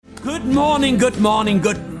Good morning, good morning,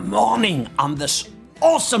 good morning on this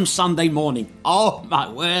awesome Sunday morning. Oh my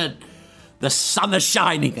word, the sun is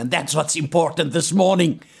shining, and that's what's important this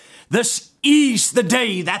morning. This is the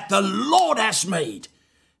day that the Lord has made,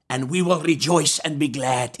 and we will rejoice and be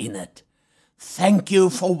glad in it. Thank you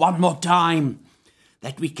for one more time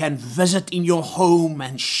that we can visit in your home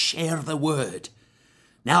and share the word.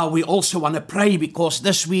 Now we also want to pray because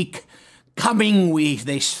this week coming,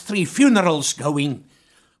 there's 3 funerals going.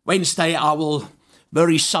 Wednesday, I will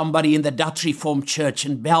bury somebody in the Dutch Reformed Church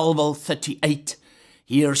in Belleville, 38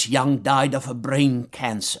 years young, died of a brain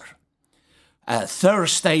cancer.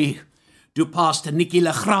 Thursday, do Pastor Nicky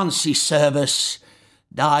Legrand's service,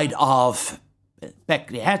 died of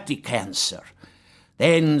pancreatic cancer.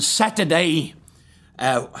 Then Saturday,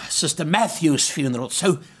 Sister Matthew's funeral.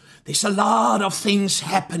 So there's a lot of things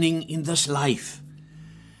happening in this life.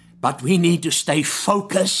 But we need to stay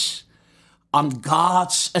focused on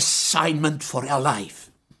God's assignment for our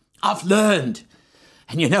life. I've learned,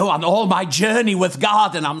 and on all my journey with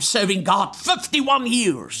God, and I'm serving God 51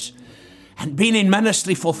 years, and been in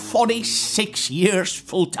ministry for 46 years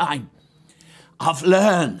full time. I've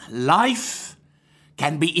learned life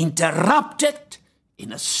can be interrupted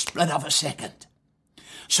in a split of a second.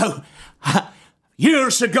 So,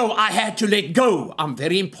 years ago, I had to let go. I'm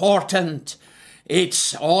very important.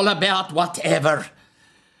 It's all about whatever.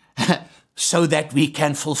 So that we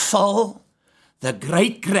can fulfill the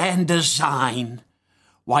great grand design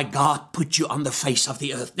why God put you on the face of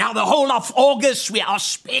the earth. Now, the whole of August, we are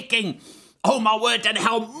speaking, oh my word, and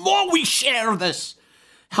how more we share this,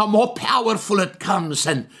 how more powerful it comes.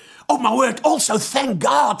 And oh my word, also thank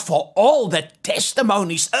God for all the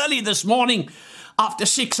testimonies. Early this morning, after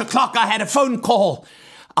 6 o'clock, I had a phone call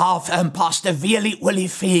of Pastor Willie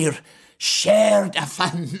Olivier, shared a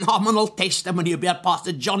phenomenal testimony about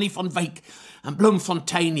Pastor Johnny van Wyk in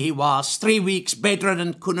Bloemfontein. He was 3 weeks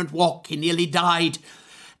bedridden, couldn't walk. He nearly died.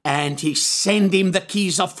 And he sent him the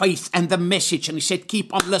keys of faith and the message. And he said,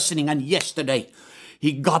 keep on listening. And yesterday,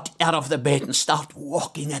 he got out of the bed and started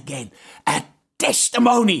walking again. A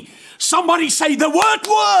testimony. Somebody say, the word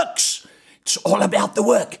works. It's all about the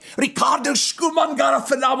work. Ricardo Schoeman got a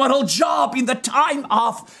phenomenal job in the time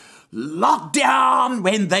of lockdown,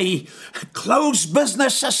 when they close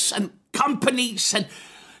businesses and companies. And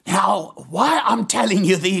now, why I'm telling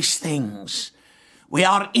you these things, we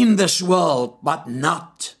are in this world, but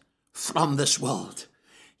not from this world.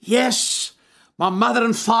 Yes, my mother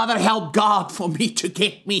and father helped God for me to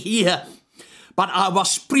get me here, but I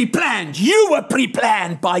was pre-planned. You were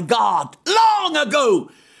pre-planned by God long ago,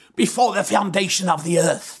 before the foundation of the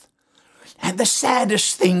earth. And the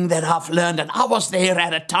saddest thing that I've learned, and I was there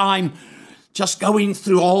at a time just going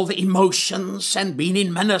through all the emotions and being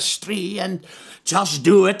in ministry and just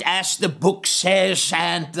do it as the book says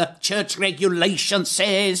and the church regulation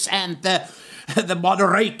says and the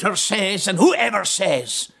moderator says and whoever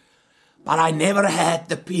says. But I never had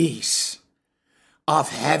the peace of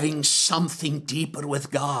having something deeper with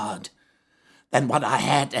God than what I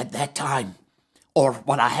had at that time or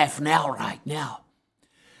what I have now, right now.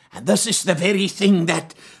 And this is the very thing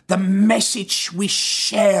that the message we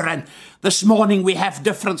share. And this morning we have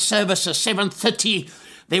different services. 7:30,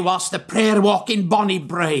 there was the prayer walk in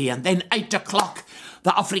Bonnybray. And then 8 o'clock, the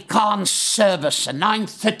Afrikaans service. And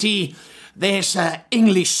 9:30, there's an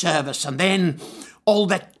English service. And then all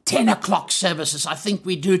the 10 o'clock services. I think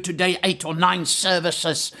we do today 8 or 9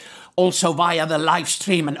 services, also via the live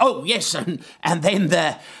stream. And oh yes, and then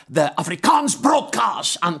the Afrikaans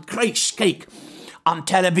broadcast on Kruiskyk on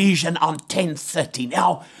television on 10:30.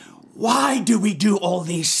 Now, why do we do all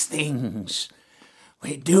these things?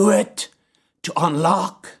 We do it to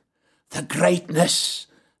unlock the greatness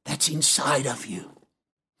that's inside of you.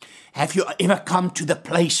 Have you ever come to the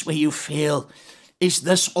place where you feel, is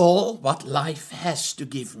this all what life has to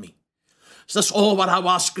give me? Is this all what I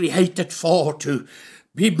was created for? To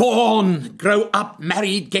be born, grow up,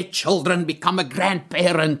 married, get children, become a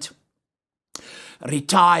grandparent,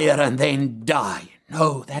 retire and then die.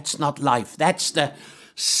 No, that's not life. That's the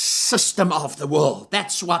system of the world.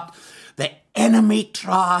 That's what the enemy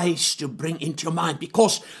tries to bring into your mind.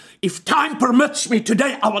 Because if time permits me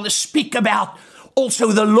today, I want to speak about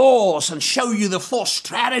also the laws and show you the 4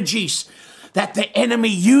 strategies that the enemy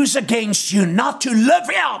use against you not to live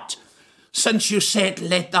out. Since you said,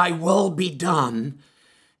 let thy will be done.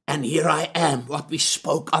 And here I am, what we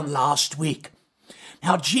spoke on last week.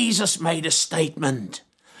 Now, Jesus made a statement.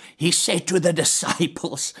 He said to the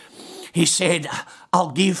disciples, he said,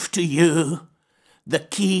 I'll give to you the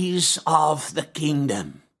keys of the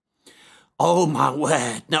kingdom. Oh, my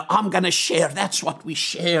word. Now, I'm going to share. That's what we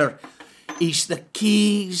share is the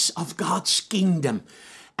keys of God's kingdom.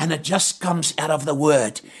 And it just comes out of the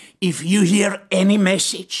Word. If you hear any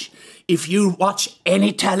message, if you watch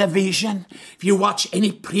any television, if you watch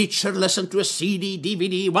any preacher, listen to a CD,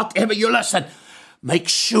 DVD, whatever you listen, make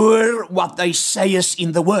sure what they say is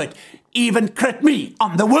in the Word. Even crit me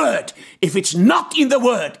on the Word. If it's not in the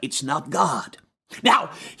Word, it's not God. Now,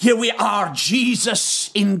 here we are, Jesus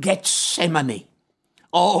in Gethsemane.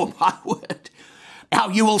 Oh, my word. Now,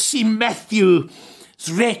 you will see Matthew's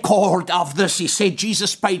record of this. He said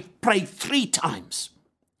Jesus prayed 3 times.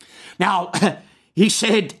 Now, he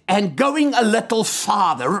said, and going a little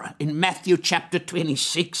farther, in Matthew chapter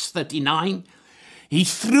 26, 39, he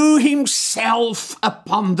threw himself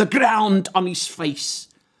upon the ground on his face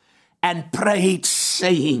and prayed,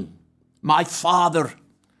 saying, my Father,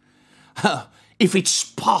 if it's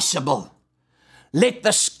possible, let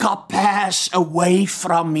this cup pass away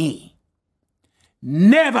from me.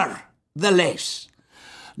 Nevertheless,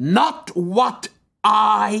 not what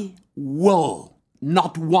I will,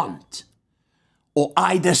 not want, or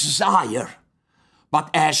I desire, but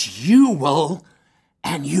as you will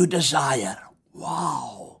and you desire.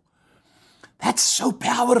 Wow, that's so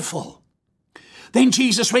powerful. Then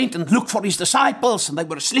Jesus went and looked for his disciples, and they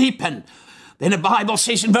were asleep. And then the Bible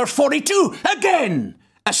says in verse 42, again,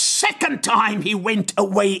 a second time he went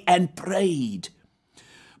away and prayed,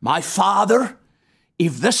 my Father,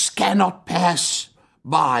 if this cannot pass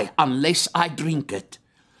by unless I drink it,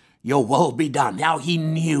 your will be done. Now he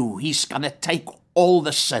knew he's going to take all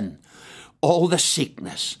the sin, all the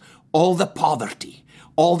sickness, all the poverty,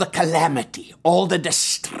 all the calamity, all the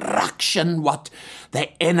destruction, what the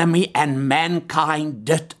enemy and mankind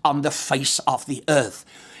did on the face of the earth.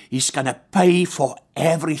 He's going to pay for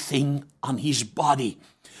everything on his body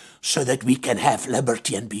so that we can have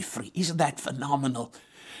liberty and be free. Isn't that phenomenal?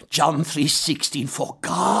 John 3:16, for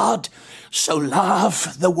God so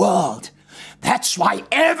loved the world. That's why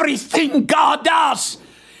everything God does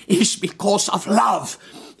is because of love.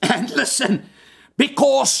 And listen,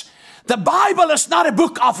 because the Bible is not a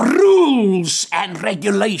book of rules and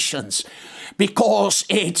regulations, because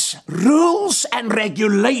it's rules and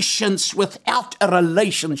regulations without a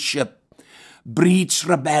relationship breeds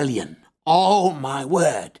rebellion. Oh, my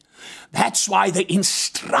word. That's why the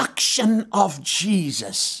instruction of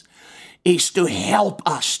Jesus is to help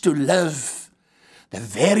us to live the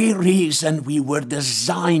very reason we were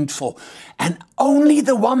designed for. And only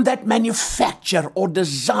the one that manufacture or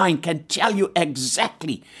design can tell you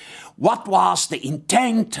exactly what was the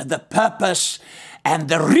intent, the purpose, and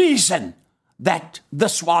the reason that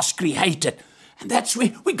this was created. And that's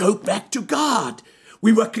where we go back to God.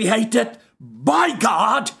 We were created by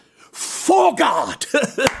God, for God.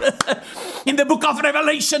 In the book of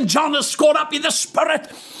Revelation, John is caught up in the Spirit,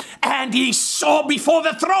 and he saw before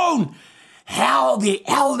the throne how the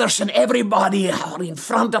elders and everybody are in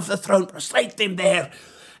front of the throne, prostrate them there,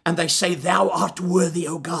 and they say, thou art worthy,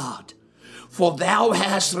 O God, for thou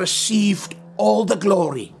hast received all the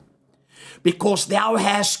glory, because thou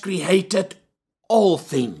hast created all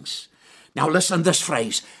things. Now listen this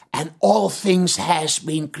phrase, and all things has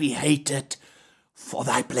been created for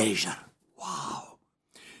thy pleasure. Wow.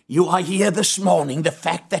 You are here this morning. The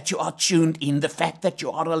fact that you are tuned in, the fact that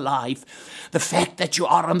you are alive, the fact that you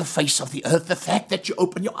are on the face of the earth, the fact that you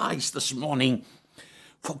open your eyes this morning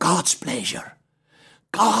for God's pleasure.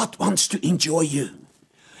 God wants to enjoy you.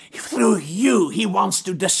 Through you, he wants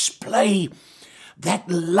to display that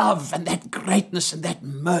love and that greatness and that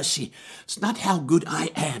mercy. It's not how good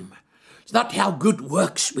I am. It's not how good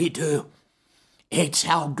works we do. It's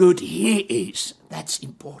how good he is. That's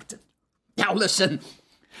important. Now listen.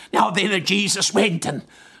 Now then Jesus went and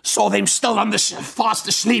saw them still fast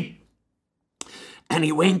asleep. And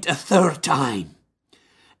he went a third time.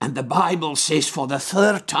 And the Bible says for the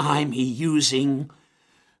third time he using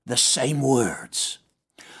the same words.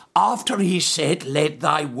 After he said, let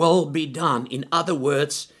thy will be done. In other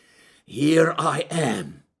words, here I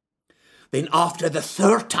am. Then after the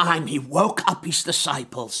third time he woke up his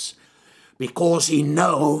disciples, because he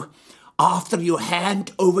know after you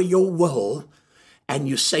hand over your will and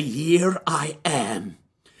you say, here I am,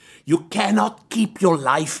 you cannot keep your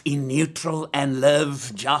life in neutral and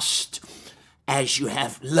live just as you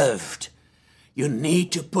have lived. You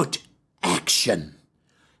need to put action.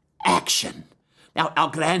 Now, our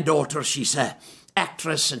granddaughter, she's an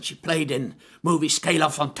actress, and she played in movies,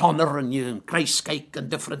 Kayla Fontana and Grace Cake and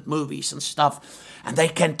different movies and stuff. And they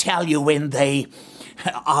can tell you when they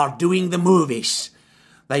are doing the movies,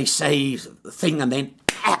 they say the thing and then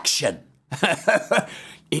action.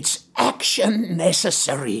 It's action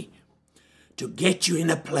necessary to get you in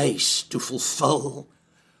a place to fulfill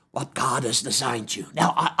what God has designed you.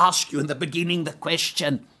 Now, I asked you in the beginning the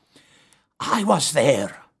question. I was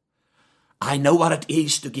there. I know what it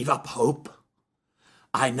is to give up hope.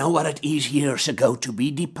 I know what it is years ago to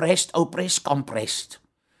be depressed, oppressed, compressed,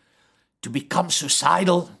 to become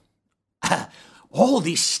suicidal. All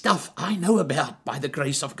this stuff I know about by the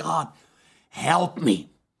grace of God. Help me.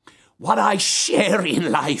 What I share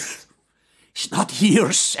in life is not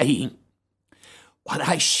hearsay. What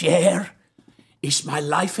I share is my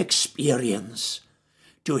life experience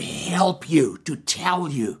to help you, to tell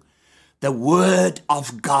you the Word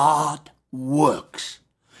of God works.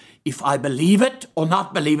 If I believe it or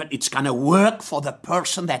not believe it, it's going to work for the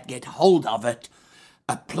person that get hold of it,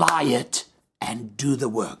 apply it, and do the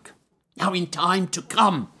work. Now, in time to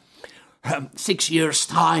come, 6 years'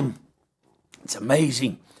 time, it's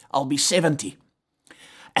amazing. I'll be 70.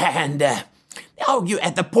 And now you're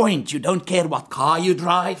at the point you don't care what car you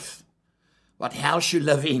drive, what house you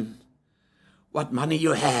live in, what money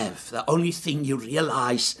you have. The only thing you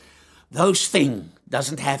realize, those things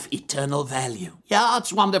doesn't have eternal value. Yeah,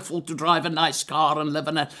 it's wonderful to drive a nice car and live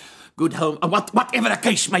in a good home, or whatever the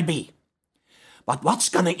case may be. But what's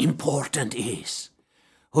going to be important is,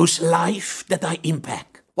 whose life did I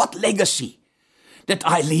impact? What legacy did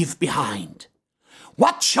I leave behind?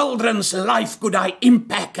 What children's life could I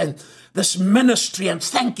impact in this ministry? And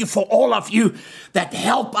thank you for all of you that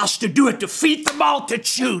help us to do it, to feed the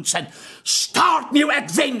multitudes and start new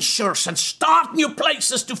adventures and start new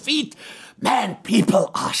places to feed. Man, people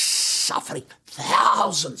are suffering.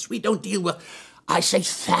 Thousands. We don't deal with, I say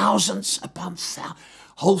thousands upon thousands.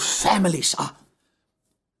 Whole families are.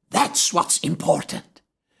 That's what's important.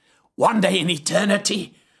 One day in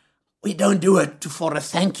eternity, we don't do it for a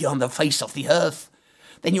thank you on the face of the earth.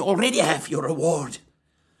 Then you already have your reward.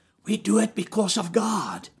 We do it because of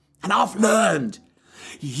God. And I've learned,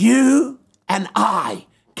 you and I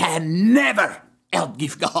can never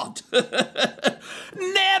outgive God.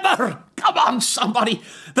 Never. Come on, somebody.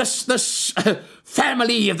 This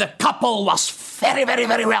family, the couple was very, very,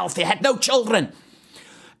 very wealthy, had no children.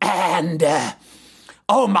 And,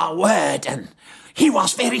 oh my word, and he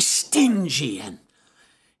was very stingy. And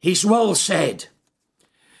his will said,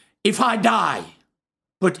 if I die,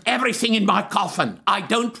 put everything in my coffin. I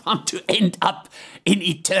don't want to end up in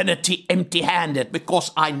eternity empty-handed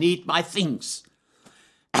because I need my things.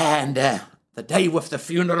 And the day with the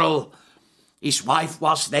funeral, his wife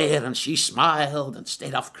was there and she smiled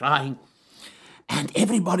instead of crying. And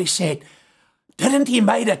everybody said, didn't he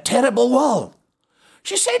made a terrible will?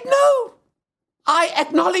 She said, no, I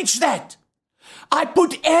acknowledge that. I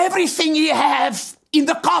put everything he have in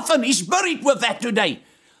the coffin. He's buried with that today.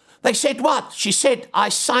 They said, what? She said, I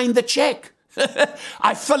signed the check.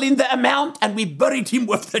 I fill in the amount and we buried him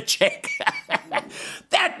with the check.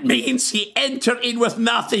 That means he entered in with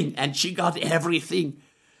nothing and she got everything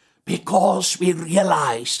because we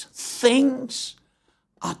realized things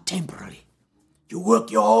are temporary. You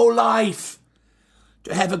work your whole life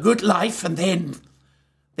to have a good life and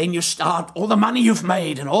then you start all the money you've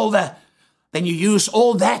made and then you use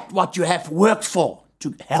all that what you have worked for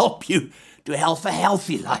to help you to have a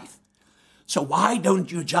healthy life. So why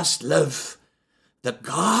don't you just live the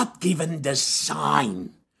God-given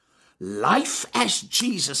design life as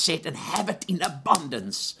Jesus said and have it in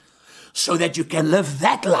abundance so that you can live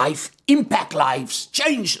that life, impact lives,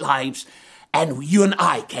 change lives, and you and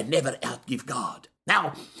I can never outgive God.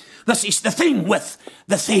 Now, this is the thing with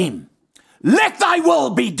the theme. Let thy will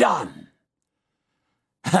be done.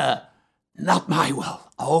 Not my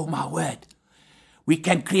will. Oh, my word. We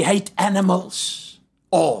can create animals,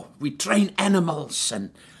 or we train animals,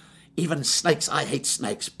 and even snakes. I hate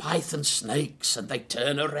snakes, python snakes, and they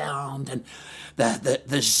turn around, and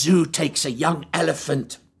the zoo takes a young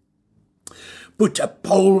elephant, put a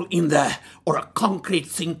pole in or a concrete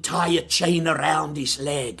thing, tie a chain around his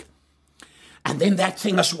leg. And then that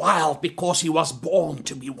thing is wild because he was born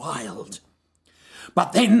to be wild.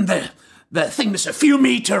 But then the thing is a few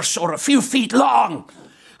meters or a few feet long.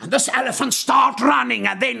 And this elephant starts running,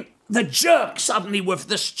 and then the jerk suddenly with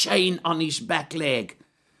this chain on his back leg.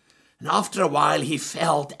 And after a while, he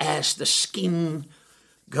felt as the skin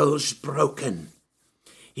goes broken.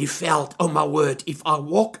 He felt, oh my word, if I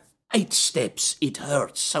walk 8 steps, it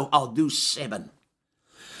hurts, so I'll do 7.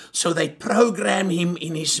 So they program him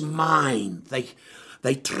in his mind.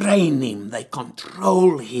 They train him, they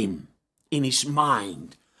control him in his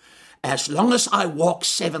mind. As long as I walk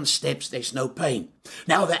 7 steps, there's no pain.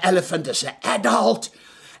 Now the elephant is an adult,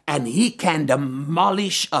 and he can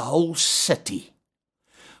demolish a whole city.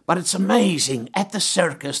 But it's amazing. At the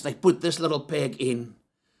circus, they put this little peg in.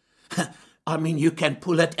 I mean, you can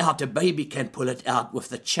pull it out. A baby can pull it out with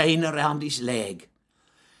the chain around his leg.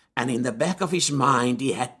 And in the back of his mind,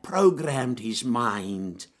 he had programmed his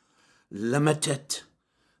mind, limited.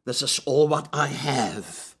 This is all what I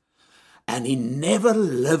have. And he never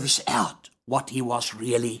lives out what he was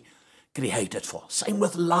really created for. Same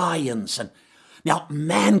with lions. And now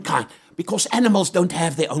mankind, because animals don't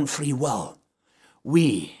have their own free will.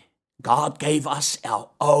 God gave us our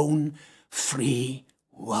own free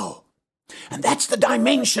will. And that's the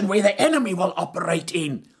dimension where the enemy will operate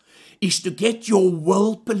in, is to get your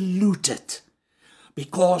will polluted.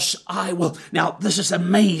 Because now this is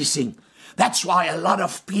amazing. That's why a lot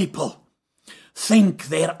of people think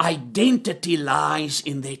their identity lies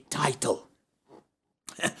in their title.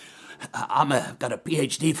 I've got a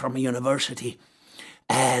PhD from a university,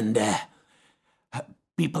 and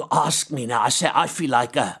people ask me now, I say, I feel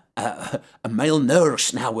like a male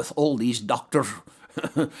nurse now with all these doctor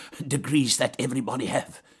degrees that everybody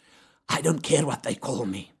have. I don't care what they call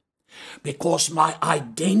me, because my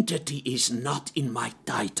identity is not in my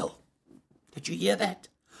title. Did you hear that?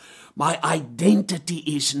 My identity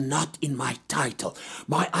is not in my title.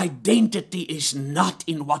 My identity is not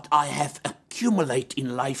in what I have accumulated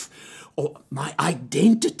in life. Or my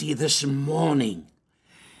identity this morning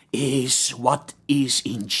is what is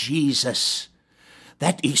in Jesus.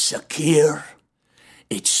 That is secure.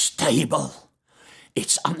 It's stable.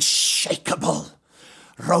 It's unshakable.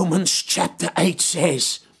 Romans chapter 8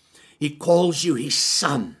 says, he calls you his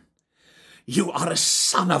son. You are a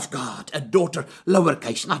son of God, a daughter,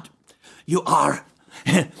 lowercase, not you are.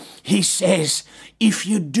 He says, if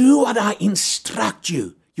you do what I instruct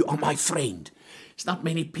you, you are my friend. It's not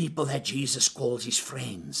many people that Jesus calls his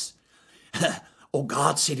friends. Or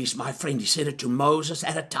God said he's my friend. He said it to Moses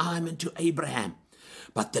at a time and to Abraham.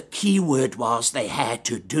 But the key word was they had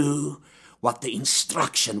to do what the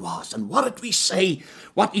instruction was. And what did we say?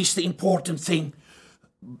 What is the important thing?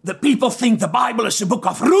 The people think the Bible is a book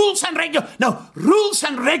of rules and regulations. No, rules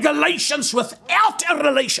and regulations without a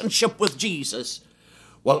relationship with Jesus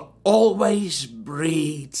will always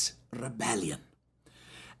breed rebellion.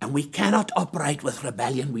 And we cannot operate with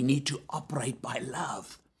rebellion. We need to operate by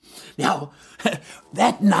love. Now,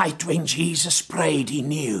 that night when Jesus prayed, he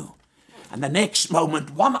knew. And the next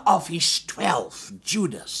moment, one of his 12,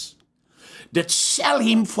 Judas, did sell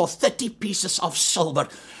him for 30 pieces of silver,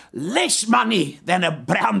 less money than a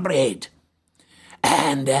brown bread.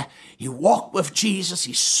 And he walked with Jesus.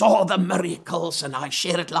 He saw the miracles, and I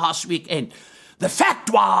shared it last weekend. The fact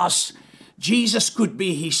was, Jesus could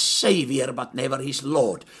be his Savior, but never his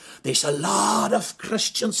Lord. There's a lot of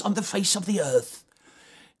Christians on the face of the earth.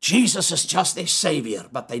 Jesus is just their Savior,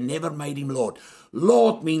 but they never made him Lord.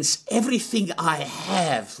 Lord means everything I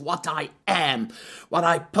have, what I am, what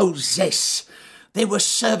I possess. There were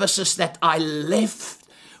services that I left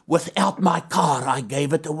without my car. I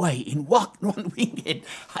gave it away. In one weekend,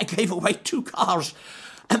 I gave away 2 cars.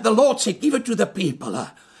 And the Lord said, give it to the people.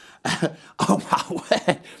 Oh my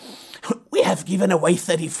word. We have given away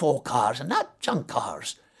 34 cars, and not junk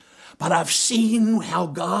cars. But I've seen how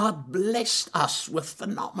God blessed us with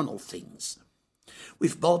phenomenal things.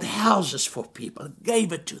 We've built houses for people,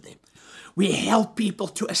 gave it to them. We help people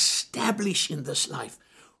to establish in this life.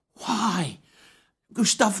 Why?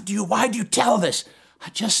 Gustav, why do you tell this? I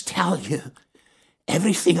just tell you,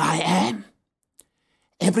 everything I am,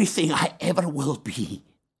 everything I ever will be,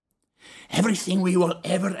 everything we will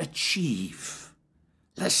ever achieve,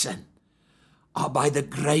 listen, are by the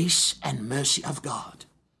grace and mercy of God.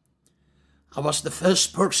 I was the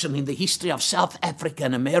first person in the history of South Africa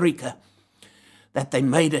and America that they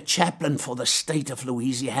made a chaplain for the state of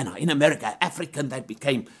Louisiana. In America, African that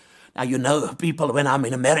became, now you know, people when I'm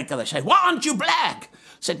in America, they say, why aren't you black? I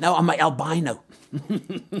said, no, I'm an albino.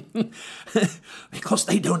 Because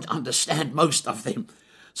they don't understand, most of them.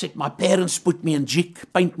 Said, my parents put me in jig,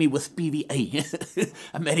 paint me with PVA.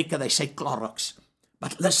 America, they say Clorox.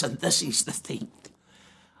 But listen, this is the thing.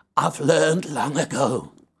 I've learned long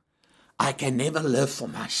ago, I can never live for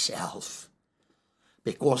myself,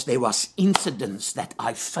 because there was incidents that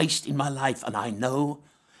I faced in my life, and I know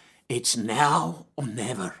it's now or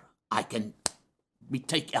never. I can be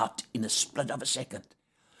taken out in a split of a second.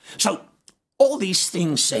 So all these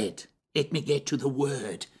things said, let me get to the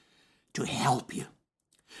word to help you.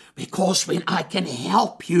 Because when I can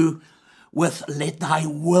help you with let thy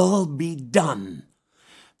will be done,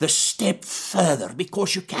 the step further,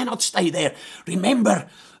 because you cannot stay there. Remember,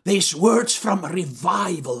 there's words from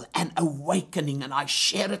revival and awakening, and I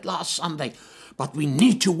shared it last Sunday, but we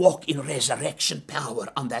need to walk in resurrection power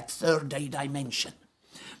on that third day dimension.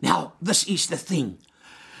 Now, this is the thing.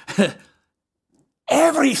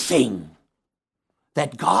 Everything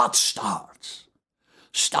that God starts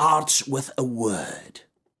with a word.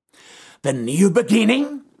 The new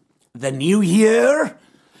beginning, the new year,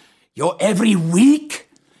 your every week,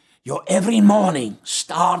 your every morning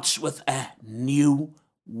starts with a new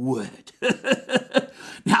word.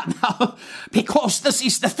 Now, because this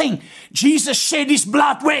is the thing. Jesus shed his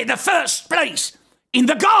blood where? The first place, in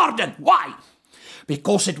the garden. Why?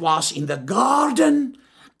 Because it was in the garden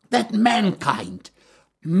that mankind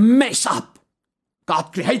mess up.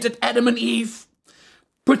 God created Adam and Eve,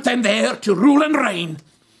 put them there to rule and reign.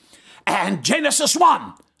 And Genesis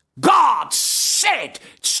 1, God said,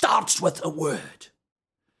 it starts with a word.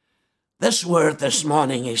 This word this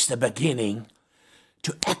morning is the beginning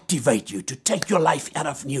to activate you, to take your life out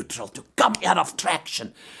of neutral, to come out of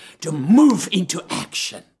traction, to move into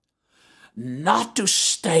action, not to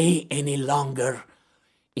stay any longer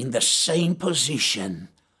in the same position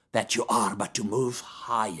that you are, but to move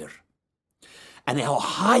higher. And how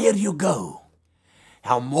higher you go,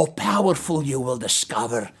 how more powerful you will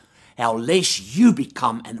discover, how less you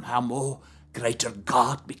become, and how more greater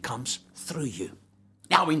God becomes through you.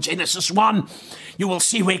 Now in Genesis 1, you will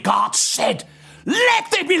see where God said, let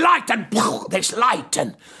there be light, and there's light.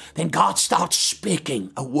 And then God starts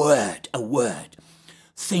speaking a word,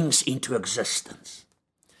 things into existence.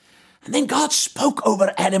 And then God spoke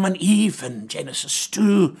over Adam and Eve in Genesis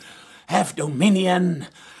 2, have dominion.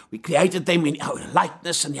 We created them in our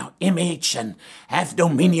likeness and our image, and have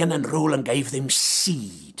dominion and rule, and gave them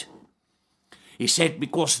seed. He said,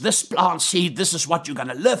 because this plant seed, this is what you're going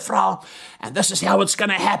to live from, and this is how it's going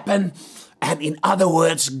to happen. And in other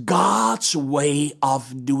words, God's way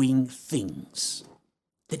of doing things.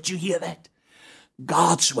 Did you hear that?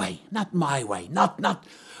 God's way, not my way, not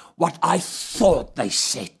what I thought they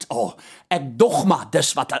said, or ek dogma,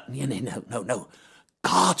 dis wat, no.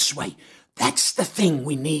 God's way. That's the thing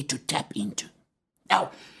we need to tap into. Now,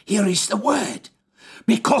 here is the word.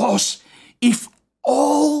 Because if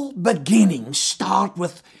all beginnings start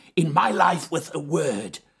with, in my life, with a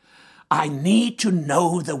word, I need to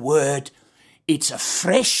know the word. It's a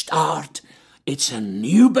fresh start. It's a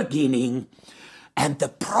new beginning. And the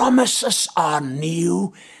promises are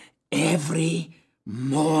new every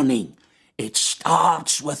morning. It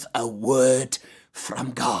starts with a word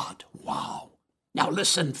from God. Wow. Now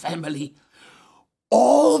listen, family.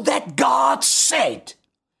 All that God said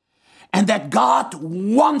and that God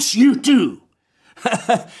wants you to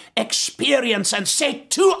experience and said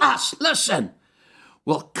to us, listen,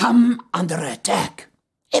 will come under attack.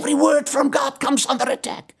 Every word from God comes under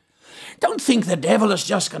attack. Don't think the devil is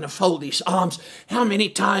just going to fold his arms. How many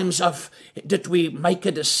times did we make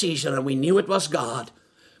a decision and we knew it was God,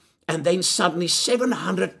 and then suddenly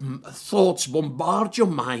 700 thoughts bombard your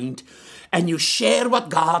mind, and you share what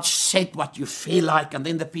God said, what you feel like, and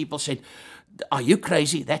then the people said, are you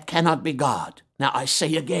crazy? That cannot be God. Now I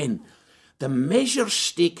say again, the measure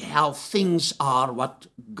stick, how things are, what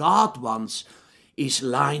God wants, is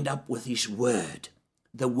lined up with his word.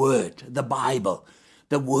 The word, the Bible,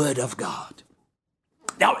 the word of God.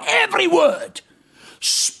 Now every word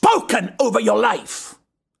spoken over your life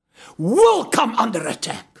will come under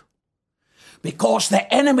attack, because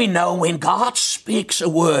the enemy knows when God speaks a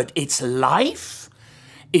word, it's life,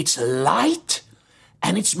 it's light,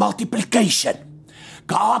 and it's multiplication.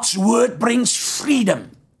 God's word brings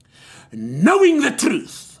freedom. Knowing the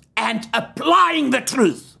truth and applying the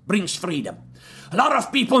truth brings freedom. A lot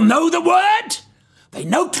of people know the word, they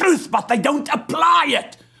know truth, but they don't apply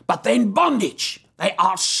it. But they're in bondage. They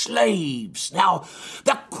are slaves. Now,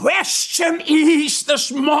 the question is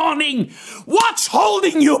this morning, what's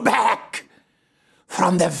holding you back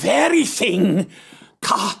from the very thing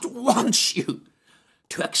God wants you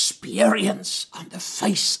to experience on the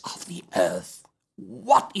face of the earth?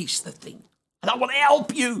 What is the thing? And I will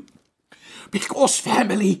help you. Because,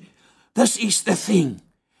 family, this is the thing.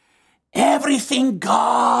 Everything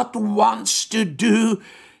God wants to do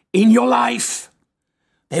in your life,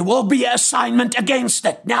 there will be an assignment against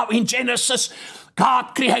it. Now in Genesis,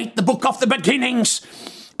 God created the book of the beginnings,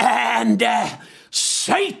 and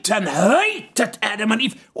Satan hated Adam and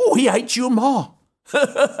Eve. Oh, he hates you more.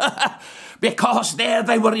 Because there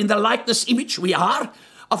they were in the likeness, image we are,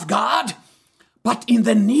 of God. But in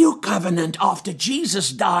the new covenant, after Jesus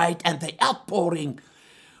died and the outpouring,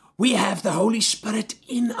 we have the Holy Spirit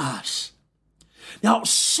in us. Now,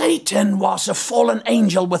 Satan was a fallen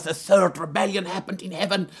angel with a third rebellion happened in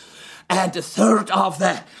heaven, and a third of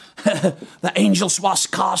the angels was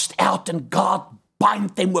cast out, and God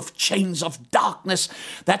bind them with chains of darkness.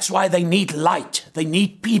 That's why they need light. They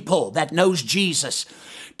need people that knows Jesus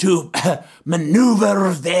to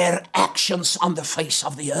maneuver their actions on the face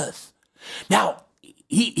of the earth. Now,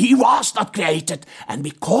 he was not created. And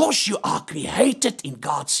because you are created in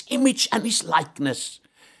God's image and his likeness,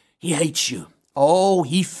 he hates you. Oh,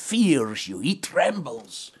 he fears you. He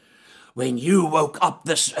trembles when you woke up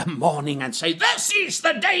this morning and say, this is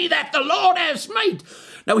the day that the Lord has made.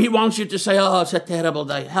 No, he wants you to say, oh, it's a terrible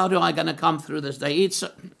day. How am I going to come through this day?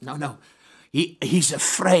 No. He's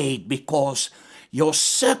afraid because your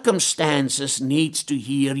circumstances needs to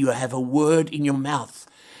hear you have a word in your mouth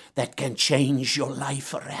that can change your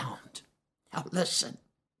life around. Now listen,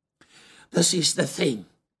 this is the thing.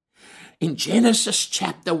 In Genesis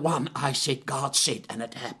chapter 1, I said, God said, and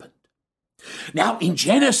it happened. Now in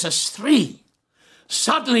Genesis 3,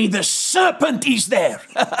 suddenly the serpent is there.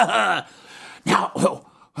 Now,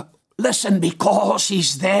 listen, because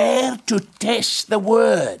he's there to test the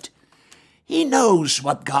word. He knows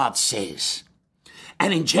what God says.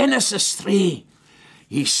 And in Genesis 3,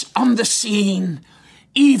 he's on the scene.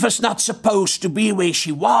 Eve is not supposed to be where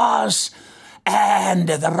she was, and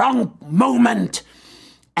the wrong moment.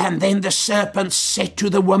 And then the serpent said to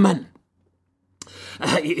the woman,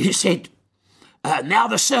 he said, now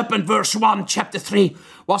the serpent, verse 1, chapter 3,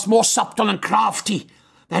 was more subtle and crafty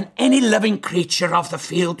than any living creature of the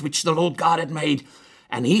field which the Lord God had made.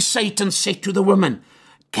 And he, Satan, said to the woman,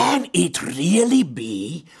 can it really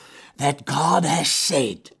be that God has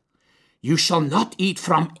said, you shall not eat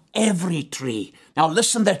from every tree? Now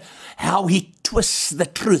listen to how he twists the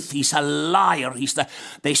truth. He's a liar.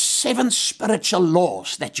 There's 7 spiritual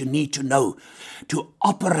laws that you need to know to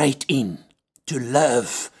operate in, to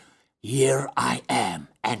live. Here I am,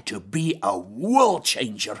 and to be a world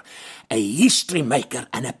changer, a history maker,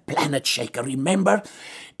 and a planet shaker. Remember,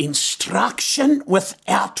 instruction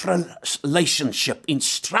without relationship,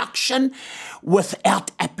 instruction without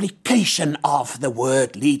application of the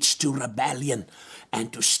word leads to rebellion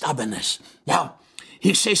and to stubbornness. Now,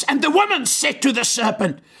 he says, and the woman said to the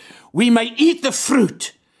serpent, we may eat the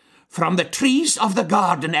fruit from the trees of the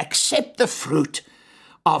garden, except the fruit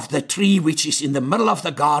of the tree which is in the middle of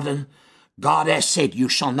the garden. God has said, you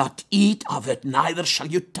shall not eat of it, neither shall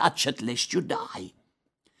you touch it, lest you die.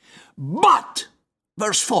 But,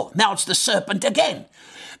 verse 4, now it's the serpent again.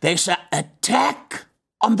 There's an attack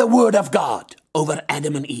on the word of God over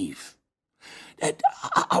Adam and Eve.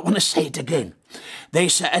 I want to say it again.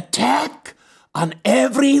 There's an attack on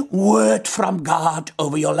every word from God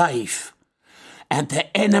over your life. And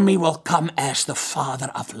the enemy will come as the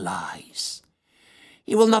father of lies.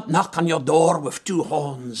 He will not knock on your door with 2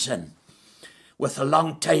 horns and with a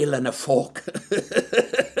long tail and a fork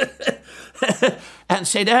and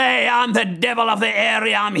said, hey, I'm the devil of the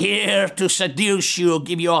area. I'm here to seduce you,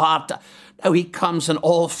 give you a heart. No, he comes in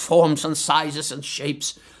all forms and sizes and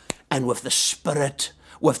shapes and with the spirit,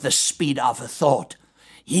 with the speed of a thought.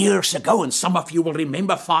 Years ago, and some of you will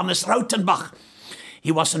remember Farnes Rautenbach.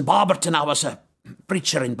 He was in Barberton. I was a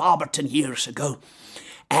preacher in Barberton years ago.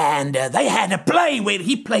 And they had a play where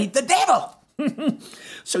he played the devil.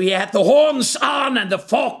 So he had the horns on and the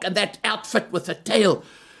fork and that outfit with the tail.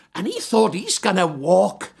 And he thought he's going to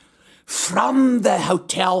walk from the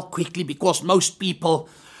hotel quickly because most people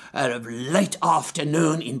late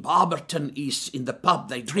afternoon in Barberton is in the pub,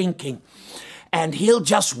 they're drinking. And he'll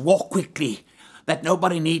just walk quickly that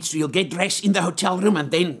nobody needs to. He'll get dressed in the hotel room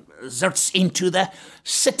and then zerts into the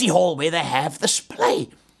city hall where they have this play.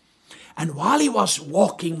 And while he was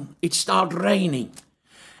walking, it started raining.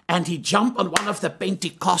 And he jumped on one of the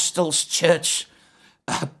Pentecostals church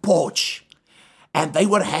porch. And they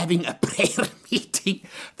were having a prayer meeting.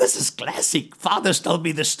 This is classic. Fathers told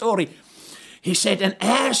me the story. He said, and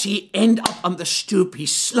as he ended up on the stoop, he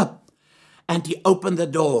slipped and he opened the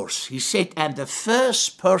doors. He said, and the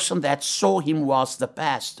first person that saw him was the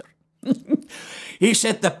pastor. He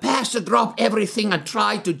said the pastor dropped everything and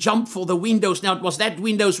tried to jump for the windows. Now, it was that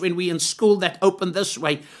windows when we in school that opened this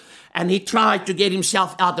way. And he tried to get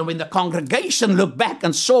himself out. And when the congregation looked back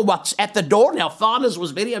and saw what's at the door, now Farnes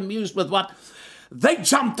was very amused with what they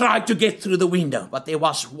jumped, tried to get through the window. But there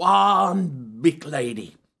was one big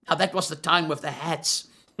lady. Now, that was the time with the hats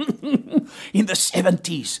in the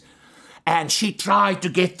 70s. And she tried to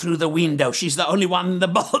get through the window. She's the only one in the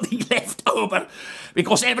building left over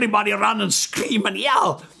because everybody ran and screamed and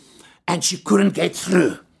yelled. And she couldn't get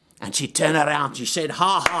through. And she turned around. She said,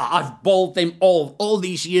 ha, ha, I've bowled them all. All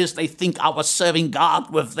these years they think I was serving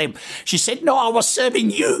God with them. She said, no, I was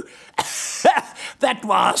serving you. That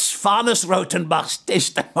was Farnes Rautenbach's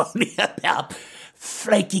testimony about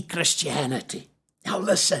flaky Christianity. Now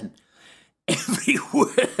listen, every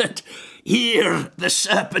word, here the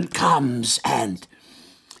serpent comes and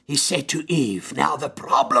he said to Eve. Now the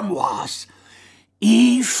problem was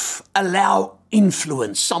Eve allowed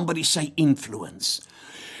influence. Somebody say influence.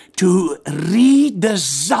 to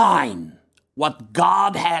redesign what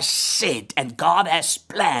God has said and God has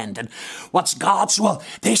planned and what's God's will.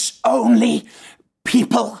 There's only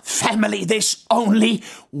people, family, there's only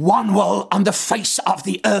one will on the face of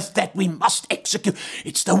the earth that we must execute.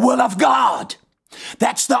 It's the will of God.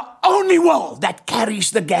 That's the only will that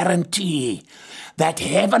carries the guarantee that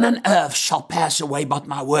heaven and earth shall pass away but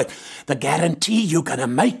my word. The guarantee you're going to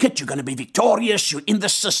make it, you're going to be victorious, you're in the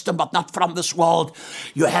system but not from this world.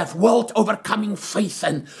 You have world overcoming faith,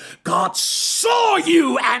 and God saw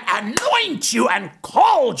you and anointed you and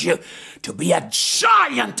called you to be a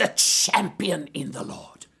giant, a champion in the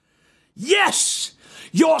Lord. Yes,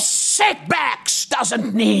 your setbacks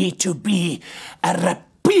doesn't need to be a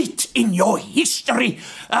repeat in your history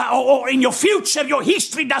or in your future. Your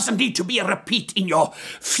history doesn't need to be a repeat in your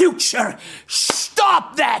future.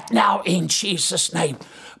 Stop that now in Jesus' name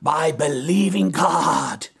by believing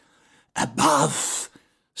God above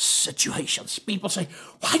situations. People say,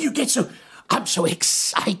 why do you get so... I'm so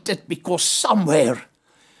excited because somewhere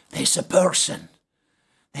there's a person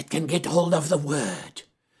that can get hold of the word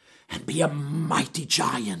and be a mighty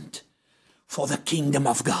giant for the kingdom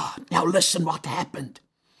of God. Now listen what happened.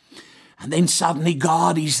 And then suddenly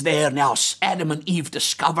God is there. Now Adam and Eve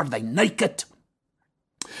discover they're naked.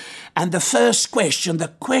 And the first question, the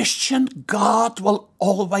question God will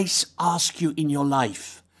always ask you in your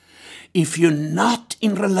life, if you're not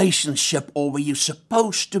in relationship or where you're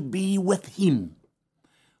supposed to be with Him,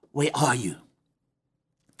 where are you?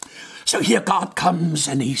 So here God comes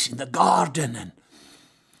and He's in the garden and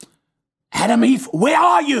Adam, Eve, where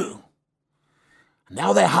are you? And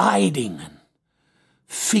now they're hiding and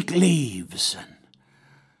fig leaves. And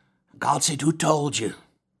God said, who told you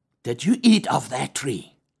that you eat of that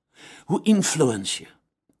tree? Who influenced you?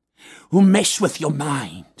 Who mess with your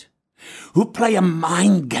mind? Who play a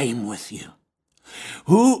mind game with you?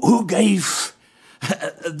 Who gave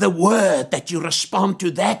the word that you respond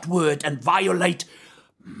to that word and violate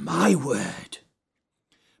my word?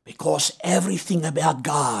 Because everything about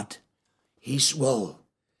God, His will,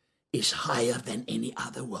 is higher than any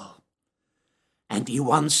other will. And He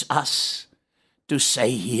wants us to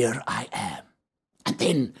say, here I am. And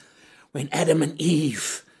then when Adam and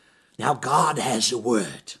Eve, now God has a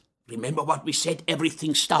word. Remember what we said,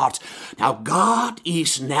 everything starts. Now God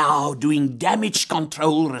is now doing damage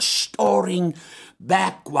control, restoring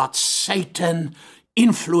back what Satan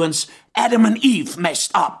influenced. Adam and Eve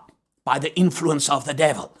messed up by the influence of the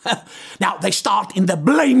devil. Now they start in the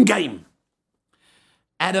blame game.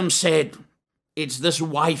 Adam said, it's this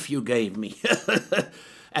wife you gave me.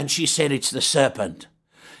 And she said, it's the serpent.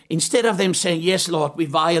 Instead of them saying, yes, Lord, we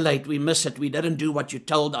violate, we miss it, we didn't do what you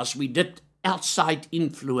told us, we did outside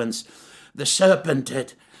influence, the serpent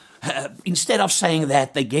did. Instead of saying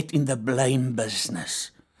that, they get in the blame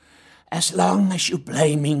business. As long as you're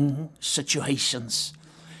blaming situations.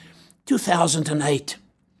 2008,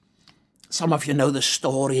 some of you know the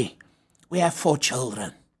story. We have 4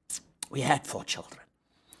 children. We had 4 children.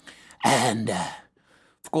 And,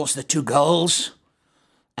 of course, the 2 girls,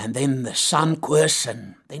 and then the son, Koos,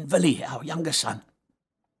 and then Willie, our younger son.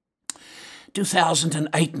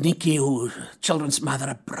 2008, Nikki, who children's mother,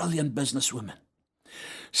 a brilliant businesswoman.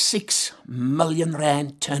 6 million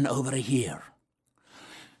rand turnover a year.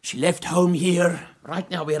 She left home here, right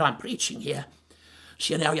now where I'm preaching here.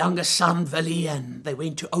 She and our younger son, Willie, and they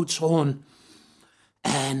went to Oudtshoorn.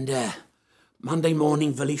 And Monday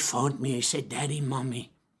morning, Willie phoned me. He said, Daddy,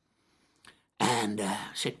 Mommy. And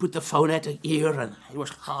said, put the phone at her ear, and it was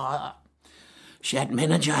hard. She had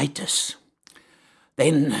meningitis.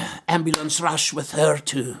 Then ambulance rushed with her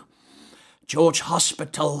to George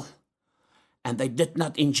Hospital, and they did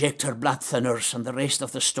not inject her blood thinners, and the rest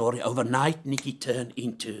of the story. Overnight, Nikki turned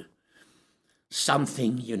into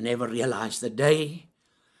something you never realized. The day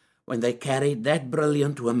when they carried that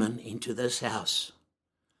brilliant woman into this house,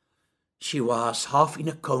 she was half in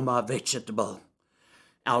a coma, vegetable.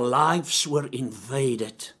 Our lives were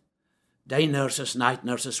invaded. Day nurses, night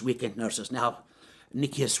nurses, weekend nurses. Now,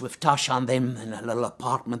 Nikki is with Tasha and them in a little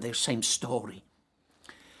apartment. They're same story.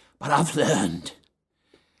 But I've learned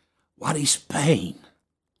what is pain,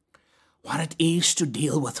 what it is to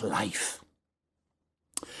deal with life.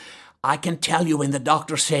 I can tell you when the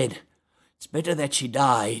doctor said, it's better that she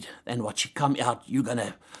died than what she come out, you're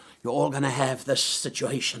all going to have this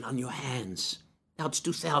situation on your hands. Now it's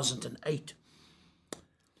 2008.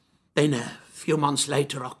 Then a few months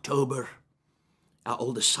later, October, our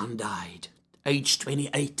oldest son died, age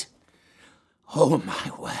 28. Oh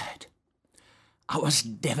my word. I was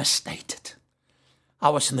devastated. I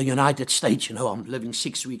was in the United States, I'm living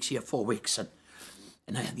 6 weeks here, 4 weeks in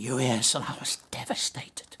the US, and I was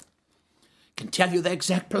devastated. can tell you the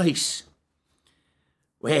exact place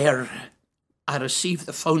where I received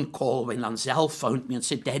the phone call when Lanzel phoned me and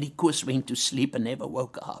said, Daddy Koos went to sleep and never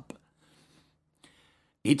woke up.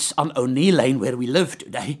 It's on O'Neill Lane where we live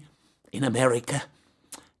today in America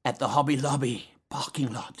at the Hobby Lobby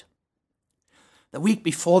parking lot. The week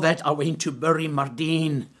before that, I went to Bury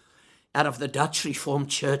Mardine out of the Dutch Reformed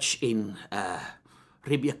Church in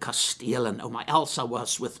Rivier-Kasteel, and my Elsa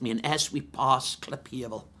was with me, and as we passed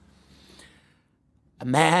Klipheuwel, a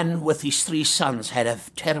man with his 3 sons had a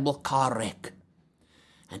terrible car wreck,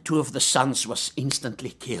 and 2 of the sons was instantly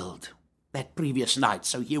killed that previous night.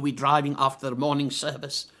 So here we're driving after the morning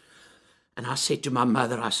service, and I said to my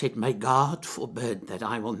mother, I said, may God forbid that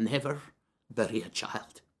I will never bury a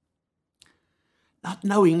child. Not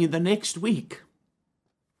knowing in the next week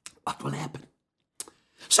what will happen.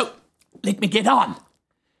 So, let me get on.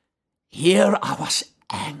 Here I was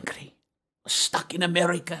angry, was stuck in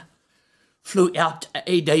America, flew out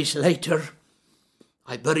 8 days later.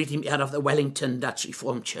 I buried him out of the Wellington Dutch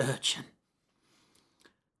Reformed Church, and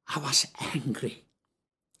I was angry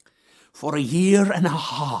for 1.5 years.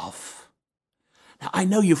 Now, I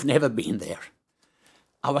know you've never been there.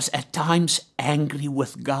 I was at times angry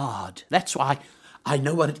with God. That's why I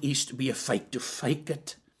know what it is to be a fake, to fake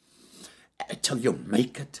it till you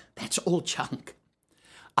make it. That's all junk.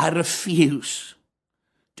 I refuse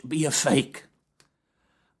to be a fake.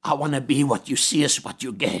 I want to be what you see is what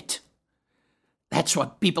you get. That's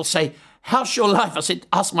what people say, how's your life? I said,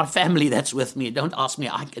 ask my family that's with me. Don't ask me,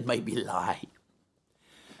 I can maybe lie.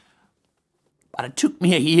 But it took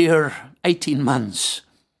me 1 year, 18 months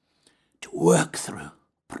to work through,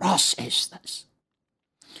 process this.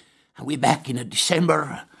 And we're back in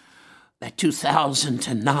December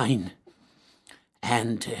 2009.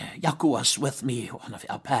 And Jaco was with me, one of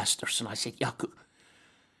our pastors. And I said, Jaco,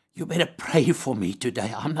 you better pray for me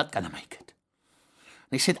today. I'm not going to make it.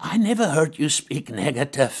 And he said, I never heard you speak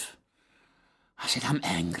negative. I said, I'm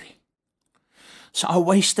angry. So I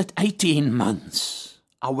wasted 18 months.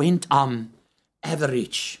 I went on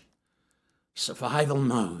average survival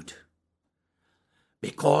mode,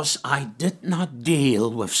 because I did not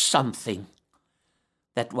deal with something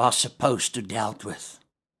that was supposed to dealt with.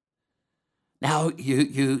 Now,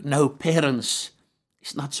 you know parents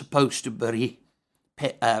is not supposed to bury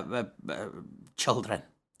children.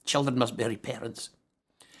 Children must bury parents.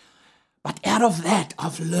 But out of that,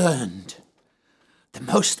 I've learned the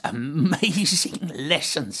most amazing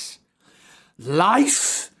lessons.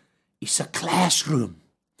 Life is a classroom.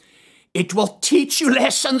 It will teach you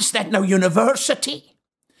lessons that no university,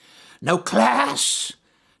 no class,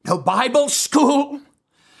 no Bible school,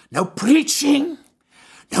 no preaching,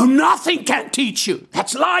 no nothing can teach you.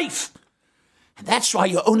 That's life. And that's why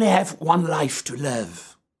you only have one life to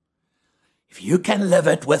live. If you can live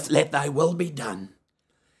it with, let thy will be done.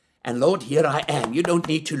 And Lord, here I am. You don't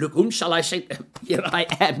need to look. Whom shall I say? Here I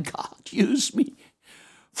am, God. Use me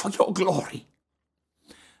for your glory.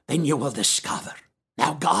 Then you will discover.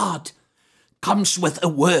 Now God comes with a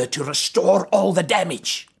word to restore all the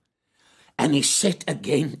damage. And he said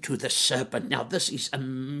again to the serpent. Now this is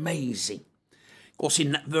amazing. Because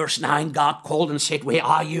in verse 9, God called and said, where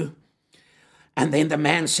are you? And then the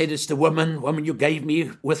man said, it's the woman you gave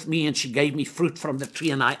me with me, and she gave me fruit from the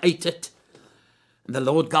tree, and I ate it. And the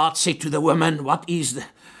Lord God said to the woman,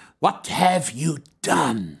 what have you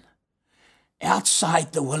done?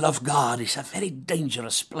 Outside the will of God is a very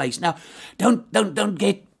dangerous place. Now, don't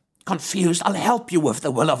get confused. I'll help you with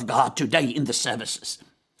the will of God today in the services.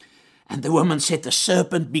 And the woman said, the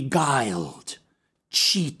serpent beguiled,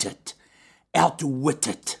 cheated,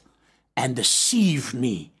 outwitted, and deceived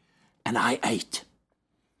me, and I ate.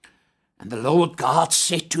 And the Lord God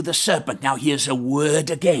said to the serpent, now here's a word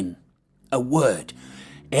again, a word.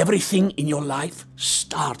 Everything in your life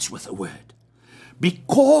starts with a word.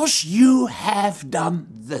 Because you have done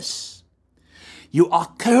this, you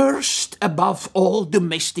are cursed above all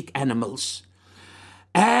domestic animals,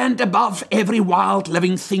 and above every wild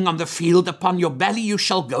living thing on the field. Upon your belly you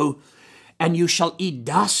shall go, and you shall eat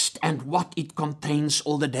dust and what it contains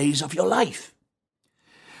all the days of your life.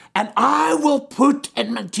 And I will put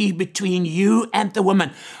enmity between you and the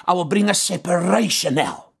woman. I will bring a separation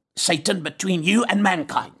now, Satan, between you and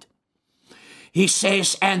mankind. He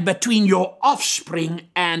says, and between your offspring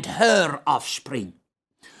and her offspring.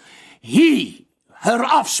 Her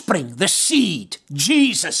offspring, the seed,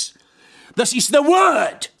 Jesus. This is the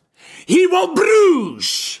word. He will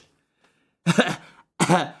bruise.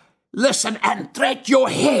 Listen, and tread your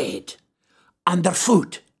head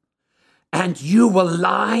underfoot, and you will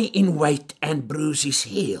lie in wait and bruise his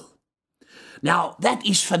heel. Now, that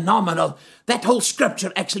is phenomenal. That whole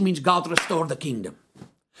scripture actually means God restored the kingdom.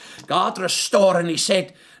 God restored, and he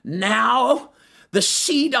said, now the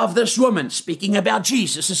seed of this woman, speaking about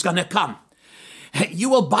Jesus, is going to come. You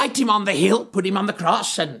will bite him on the heel, put him on the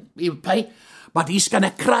cross, and he'll pay. But he's going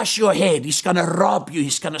to crush your head. He's going to rob you.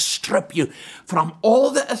 He's going to strip you from all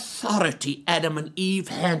the authority Adam and Eve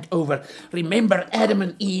hand over. Remember, Adam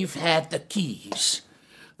and Eve had the keys.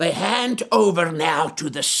 They hand over now to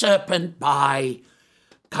the serpent by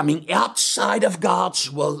coming outside of God's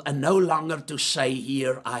will and no longer to say,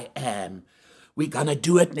 here I am. We're going to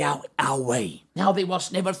do it now our way. Now, there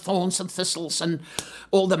was never thorns and thistles and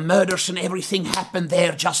all the murders and everything happened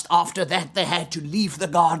there. Just after that, they had to leave the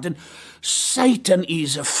garden. Satan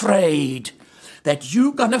is afraid that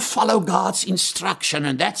you're going to follow God's instruction.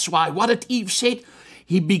 And that's why, what did Eve said?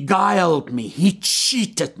 He beguiled me. He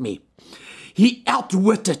cheated me. He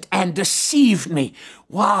outwitted and deceived me.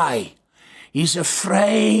 Why? He's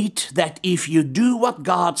afraid that if you do what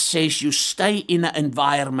God says, you stay in an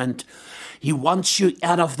environment. He wants you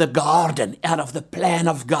out of the garden, out of the plan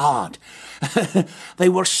of God. They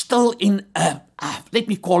were still in let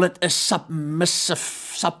me call it a submissive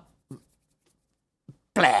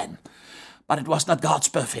plan. But it was not God's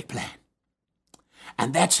perfect plan.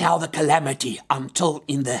 And that's how the calamity, until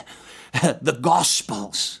in the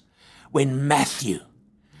Gospels, when Matthew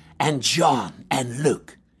and John and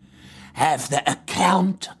Luke have the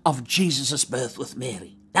account of Jesus' birth with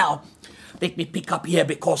Mary. Now, let me pick up here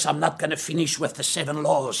because I'm not going to finish with the 7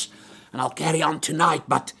 laws, and I'll carry on tonight,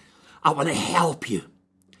 but I want to help you.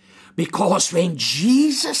 Because when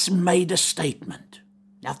Jesus made a statement,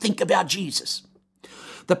 now think about Jesus.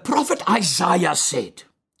 The prophet Isaiah said,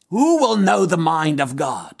 who will know the mind of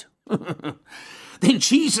God? Then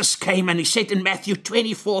Jesus came and he said in Matthew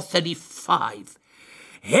 24:35,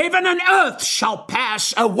 heaven and earth shall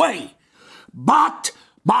pass away, but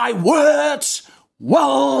my words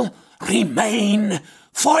will remain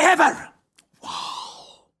forever.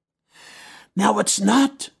 Wow. Now, it's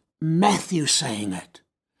not Matthew saying it.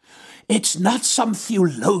 It's not some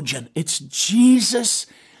theologian. It's Jesus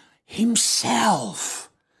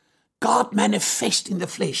himself, God manifest in the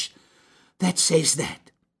flesh, that says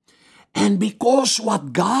that. And because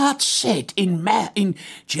what God said in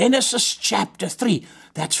Genesis chapter 3,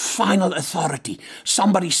 that's final authority.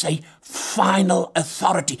 Somebody say final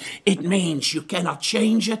authority. It means you cannot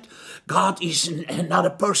change it. God is not a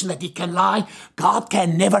person that he can lie. God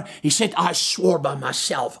can never. He said, I swore by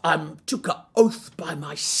myself. I took an oath by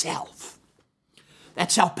myself.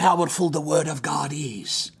 That's how powerful the word of God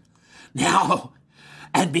is. Now,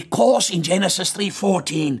 and because in Genesis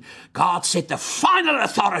 3:14, God said the final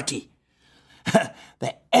authority,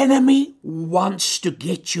 the enemy wants to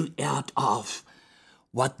get you out of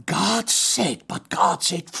what God said, but God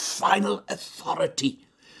said final authority.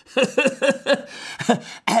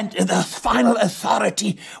 And the final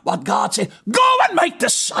authority, what God said, go and make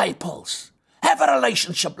disciples. Have a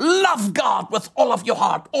relationship. Love God with all of your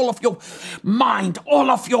heart, all of your mind,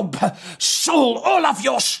 all of your soul, all of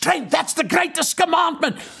your strength. That's the greatest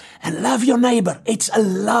commandment. And love your neighbor. It's a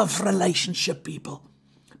love relationship, people.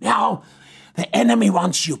 Now, the enemy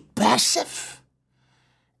wants you passive,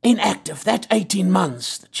 inactive. That 18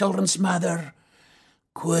 months, the children's mother,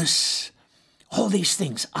 quiz, all these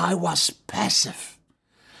things. I was passive.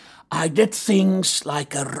 I did things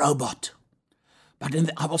like a robot. But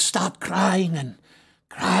I will start crying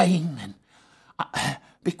and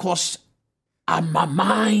because my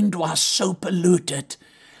mind was so polluted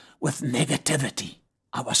with negativity.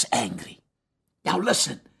 I was angry. Now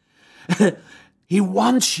listen, he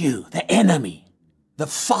wants you, the enemy, the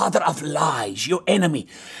father of lies, your enemy.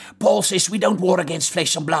 Paul says we don't war against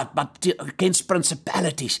flesh and blood, but against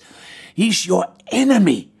principalities. He's your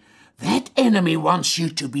enemy. That enemy wants you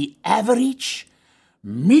to be average,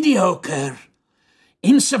 mediocre,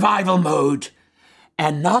 in survival mode,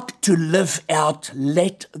 and not to live out,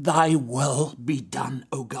 let thy will be done,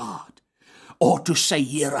 O God, or to say,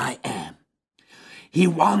 here I am. He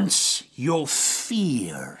wants your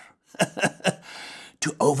fear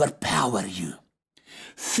to overpower you.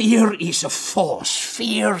 Fear is a force.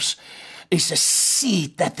 Fear is a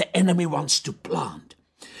seed that the enemy wants to plant.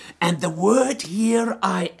 And the word here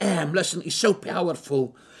I am, listen, is so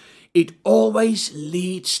powerful. It always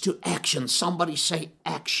leads to action. Somebody say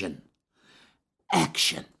action.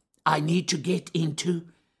 Action. I need to get into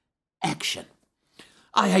action.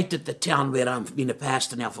 I hated the town where I've been a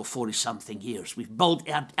pastor now for 40-something years. We've built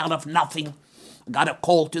out of nothing. I got a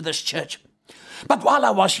call to this church. But while I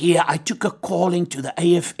was here, I took a calling to the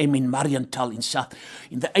AFM in Marienthal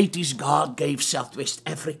in the 80s. God gave Southwest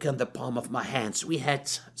Africa in the palm of my hands. We had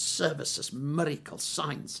services, miracles,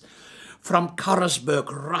 signs, from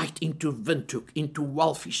Karasburg right into Windhoek, into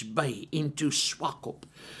Walvis Bay, into Swakop.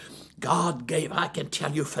 God gave, I can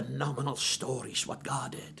tell you phenomenal stories what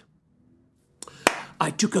God did. I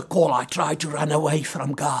took a call. I tried to run away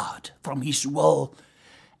from God, from His will,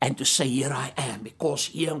 and to say, here I am, because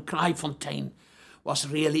here in Kraaifontein was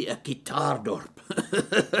really a guitardorp.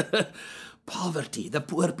 Poverty. The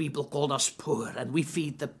poor people called us poor, and we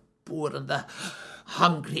feed the poor and the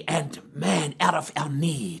hungry, and man, out of our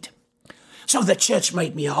need. So the church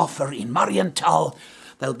made me an offer in Marienthal.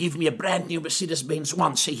 They'll give me a brand new Mercedes-Benz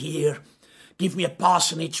once a year, give me a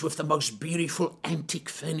parsonage with the most beautiful antique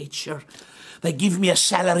furniture. They give me a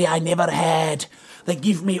salary I never had. They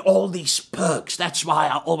give me all these perks. That's why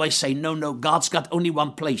I always say, no, God's got only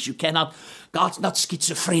one place. God's not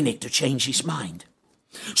schizophrenic to change His mind.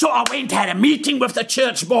 So I went, had a meeting with the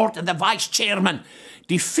church board and the vice chairman.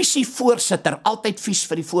 Die visie voorsitter, altyd vies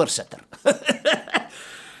vir die voorsitter.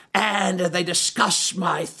 And they discussed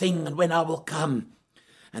my thing and when I will come.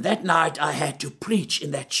 And that night I had to preach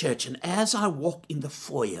in that church. And as I walked in the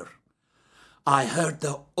foyer, I heard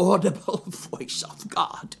the audible voice of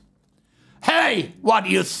God. Hey, what do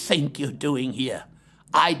you think you're doing here?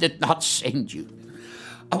 I did not send you.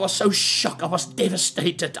 I was so shocked. I was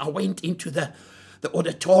devastated. I went into the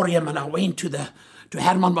auditorium and I went to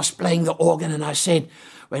Herman was playing the organ and I said,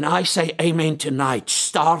 when I say amen tonight,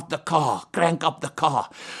 start the car, crank up the car.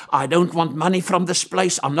 I don't want money from this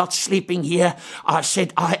place. I'm not sleeping here. I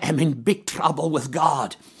said, I am in big trouble with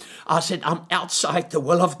God. I said, I'm outside the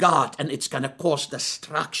will of God and it's going to cause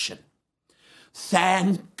destruction.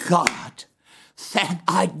 Thank God that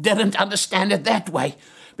I didn't understand it that way,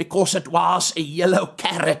 because it was a yellow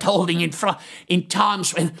carrot holding in front in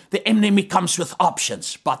times when the enemy comes with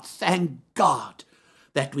options. But thank God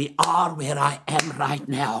that we are where I am right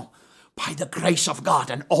now by the grace of God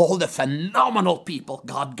and all the phenomenal people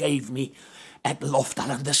God gave me at Lofdal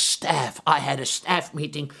and the staff. I had a staff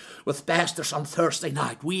meeting with pastors on Thursday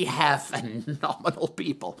night. We have phenomenal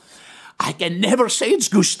people. I can never say it's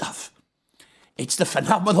Gustav. It's the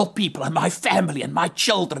phenomenal people and my family and my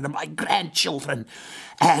children and my grandchildren.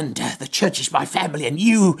 And the church is my family and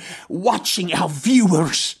you watching our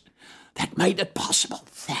viewers that made it possible.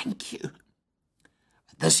 Thank you.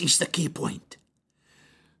 This is the key point.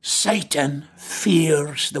 Satan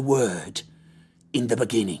fears the word in the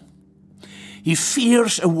beginning. He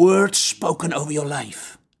fears a word spoken over your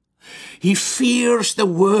life. He fears the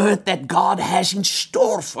word that God has in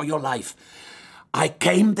store for your life. I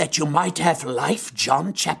came that you might have life,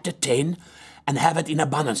 John chapter 10, and have it in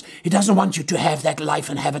abundance. He doesn't want you to have that life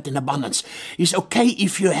and have it in abundance. It's okay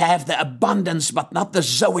if you have the abundance, but not the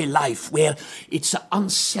Zoe life, where it's an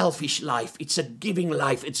unselfish life. It's a giving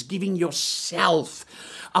life. It's giving yourself.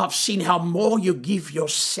 I've seen how more you give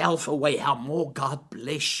yourself away, how more God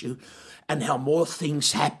bless you, and how more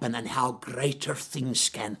things happen, and how greater things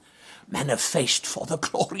can manifest for the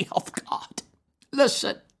glory of God.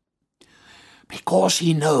 Listen. Because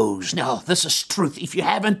He knows. Now, this is truth. If you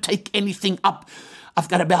haven't taken anything up, I've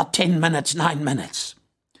got about 10 minutes, 9 minutes.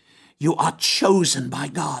 You are chosen by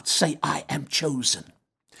God. Say, I am chosen.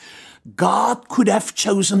 God could have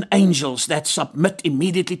chosen angels that submit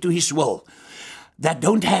immediately to His will, that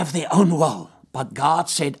don't have their own will. But God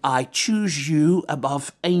said, I choose you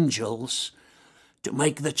above angels to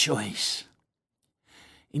make the choice.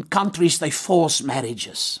 In countries, they force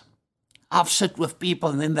marriages. I've sit with people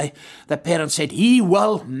and then the parents said, he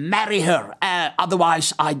will marry her.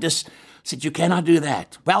 Otherwise, I just said, you cannot do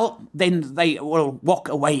that. Well, then they will walk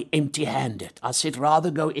away empty-handed. I said,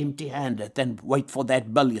 rather go empty-handed than wait for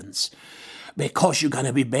that billions. Because you're going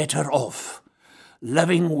to be better off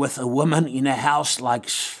living with a woman in a house like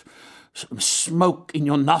smoke in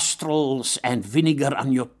your nostrils and vinegar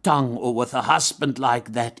on your tongue, or with a husband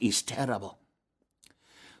like that is terrible.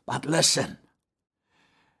 But listen.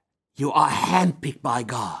 You are handpicked by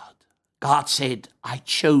God. God said, I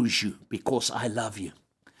chose you because I love you.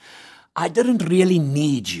 I didn't really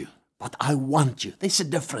need you, but I want you. There's a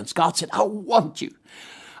difference. God said, I want you.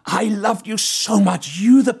 I loved you so much.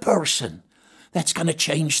 You, the person that's going to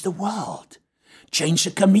change the world, change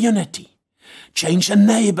the community, change the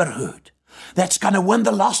neighborhood, that's going to win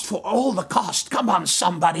the lost for all the cost. Come on,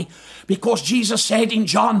 somebody. Because Jesus said in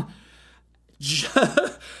John,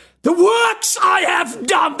 the works I have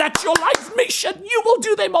done, that's your life mission, you will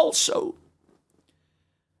do them also.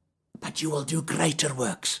 But you will do greater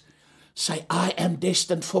works. say, I am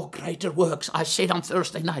destined for greater works. I said on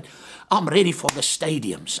Thursday night, I'm ready for the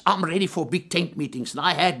stadiums. I'm ready for big tent meetings. And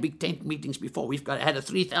I had big tent meetings before. We've had a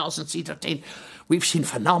 3,000-seater tent. We've seen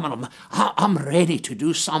phenomenal. I'm ready to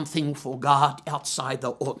do something for God outside the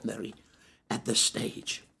ordinary at this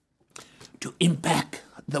stage, to impact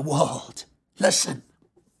the world. Listen,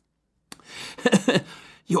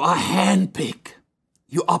 you are handpicked.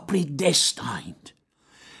 You are predestined.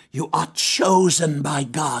 You are chosen by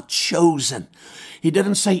God, chosen. He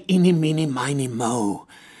didn't say, eeny, meeny, miny, mo.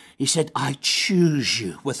 He said, I choose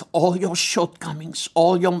you with all your shortcomings,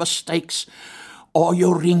 all your mistakes, all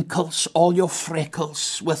your wrinkles, all your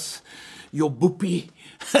freckles, with your boopy.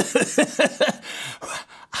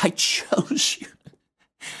 I chose you.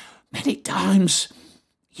 Many times,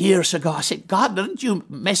 years ago, I said, God, didn't you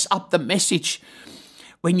mess up the message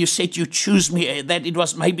when you said you choose me, that it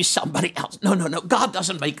was maybe somebody else? No. God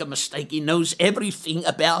doesn't make a mistake. He knows everything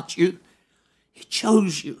about you. He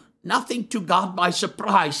chose you. Nothing to God by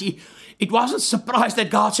surprise. It wasn't surprise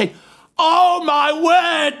that God said, oh my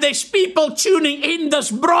word, there's people tuning in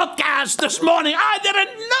this broadcast this morning. I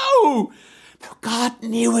didn't know. No, God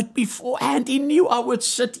knew it beforehand. He knew I would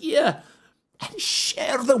sit here and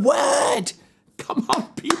share the word. Come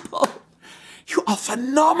on, people. You are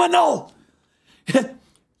phenomenal.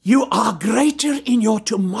 You are greater in your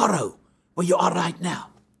tomorrow where you are right now.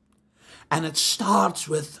 And it starts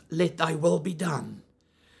with, let thy will be done.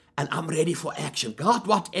 And I'm ready for action. God,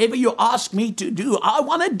 whatever you ask me to do, I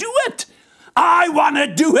want to do it. I want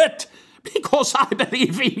to do it because I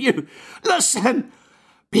believe in you. Listen,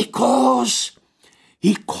 because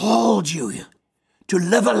he called you to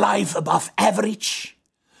live a life above average,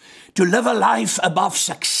 to live a life above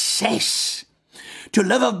success, to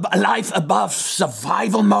live a life above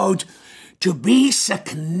survival mode, to be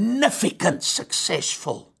significant,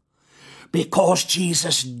 successful, because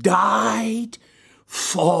Jesus died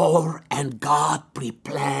for and God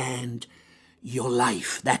pre-planned your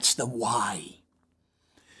life. That's the why.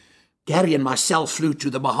 Gary and myself flew to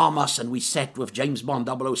the Bahamas and we sat with James Bond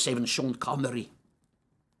 007, Sean Connery.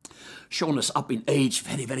 Sean is up in age,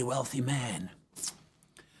 very, very wealthy man.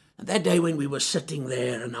 And that day when we were sitting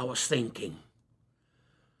there and I was thinking,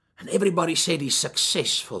 and everybody said he's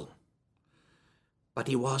successful, but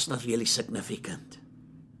he was not really significant.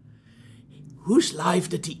 Whose life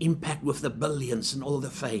did he impact with the billions and all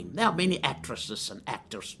the fame? There are many actresses and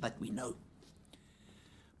actors that we know.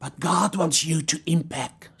 But God wants you to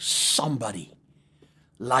impact somebody,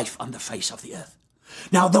 life on the face of the earth.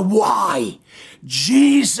 Now the why.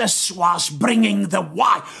 Jesus was bringing the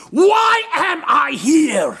why. Why am I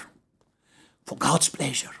here? For God's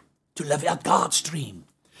pleasure, to live out God's dream.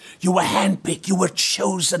 You were handpicked. You were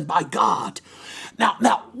chosen by God.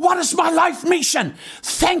 Now, what is my life mission?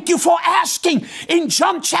 Thank you for asking. In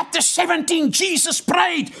John chapter 17, Jesus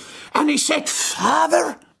prayed and he said,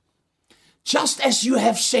 Father, just as you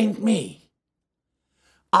have sent me,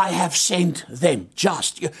 I have sent them.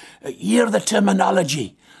 Just, hear the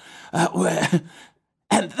terminology. And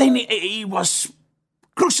then he was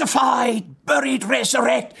crucified, buried,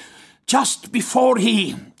 resurrected, just before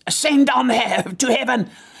he ascended on to heaven.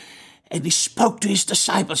 And he spoke to his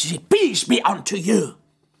disciples. He said, peace be unto you.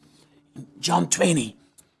 John 20,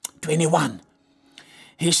 21.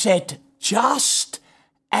 He said, just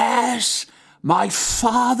as my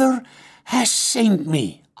Father has sent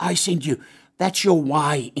me, I sent you. That's your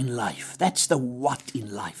why in life. That's the what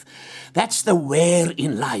in life. That's the where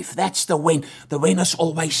in life. That's the when. The when is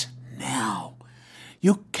always now.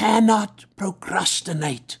 You cannot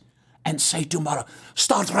procrastinate and say tomorrow.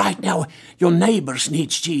 Start right now. Your neighbors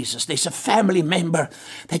needs Jesus. There's a family member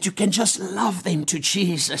that you can just love them to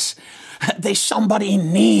Jesus. There's somebody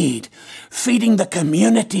in need, feeding the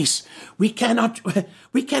communities. We cannot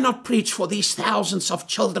preach for these thousands of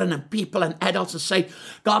children and people and adults and say,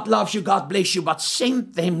 God loves you, God bless you, but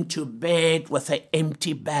send them to bed with an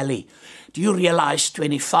empty belly. Do you realize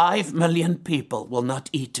 25 million people will not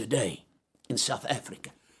eat today in South Africa?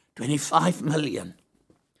 25 million.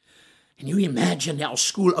 Can you imagine our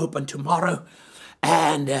school open tomorrow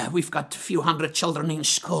and we've got a few hundred children in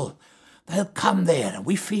school. They'll come there and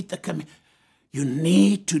we feed the community. You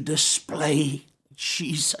need to display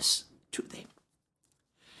Jesus to them.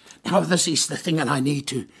 Now this is the thing that I need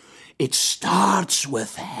to. It starts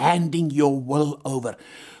with handing your will over.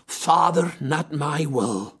 Father, not my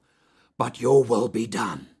will, but your will be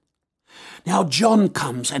done. Now John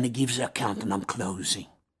comes and he gives an account, and I'm closing.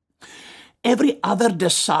 Every other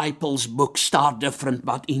disciples' book start different,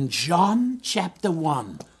 but in John chapter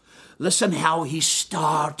 1, listen how he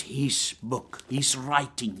start his book, his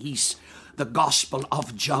writing, the Gospel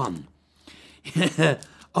of John.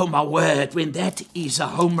 Oh my word, when that is a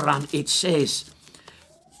home run, it says,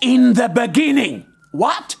 in the beginning.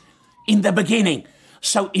 What? In the beginning.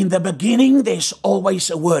 So in the beginning, there's always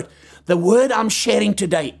a word. The word I'm sharing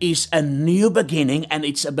today is a new beginning, and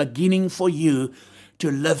it's a beginning for you to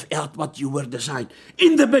live out what you were designed.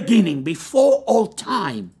 In the beginning, before all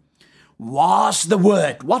time, was the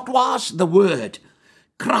Word. What was the Word?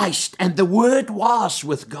 Christ. And the Word was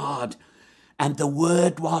with God, and the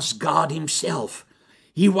Word was God himself.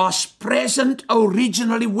 He was present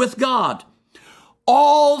originally with God.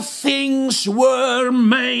 All things were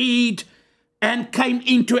made and came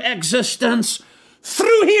into existence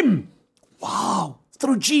through him. Wow,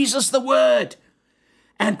 through Jesus the Word.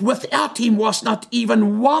 And without him was not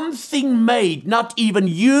even one thing made, not even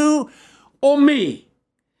you or me,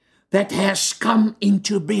 that has come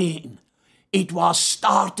into being. It was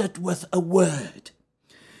started with a word.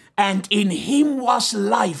 And in him was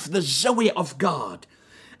life, the Zoe of God.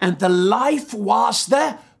 And the life was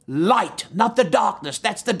the light, not the darkness.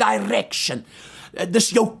 That's the direction.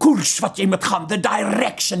 Dis jou koers wat jy moet gaan, the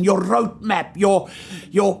direction, your roadmap, your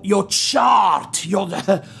chart, your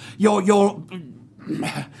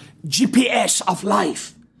GPS of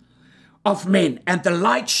life of men. And the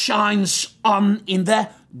light shines on in the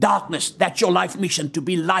darkness. That's your life mission, to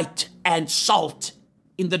be light and salt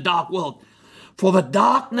in the dark world. For the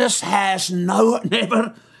darkness has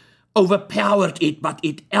never overpowered it, but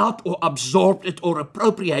it out or absorbed it or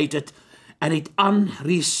appropriated, and it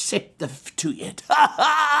unreceptive to it.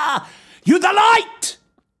 You're the light.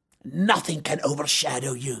 Nothing can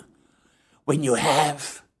overshadow you when you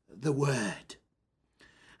have the Word.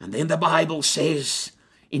 And then the Bible says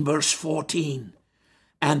in verse 14,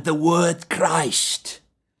 and the Word Christ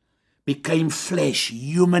became flesh,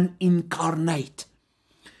 human incarnate,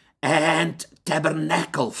 and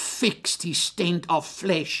tabernacle, fixed his tent of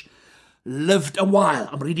flesh, lived a while.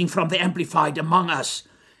 I'm reading from the Amplified, among us,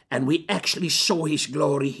 and we actually saw his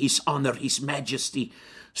glory, his honor, his majesty,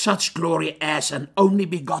 such glory as an only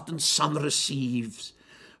begotten Son receives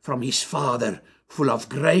from his Father, full of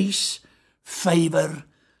grace, favor,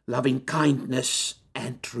 loving kindness,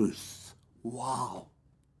 and truth. Wow.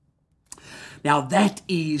 Now that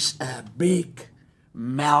is a big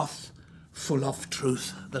mouth full of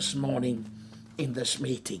truth this morning in this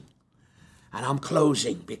meeting. And I'm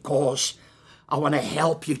closing because I want to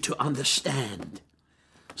help you to understand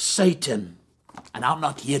Satan. And I'm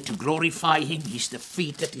not here to glorify him. He's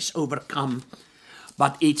defeated, he's overcome.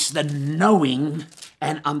 But it's the knowing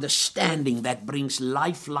and understanding that brings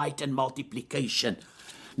life, light, and multiplication.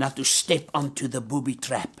 Not to step onto the booby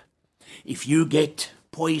trap. If you get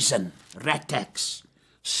poison, rat-tax,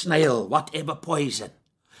 snail, whatever poison,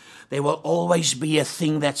 there will always be a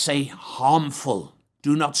thing that's harmful.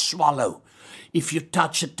 Do not swallow. If you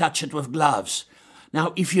touch it with gloves.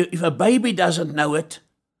 Now, if a baby doesn't know it,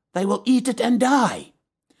 they will eat it and die.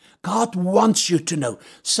 God wants you to know.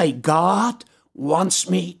 Say, God wants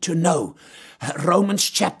me to know. Romans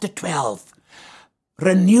chapter 12.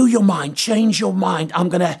 Renew your mind, change your mind. I'm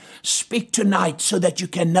going to speak tonight so that you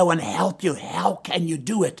can know and help you. How can you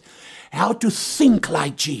do it? How to think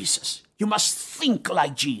like Jesus. You must think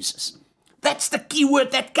like Jesus. That's the key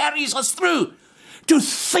word that carries us through. To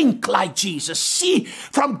think like Jesus. See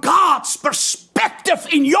from God's perspective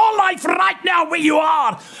in your life right now where you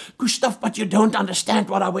are. Gustav, but you don't understand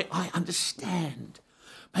what I understand.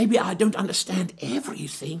 Maybe I don't understand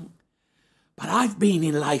everything. But I've been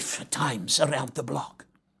in life at times around the block.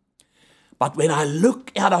 But when I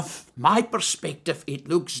look out of my perspective, it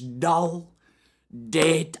looks dull,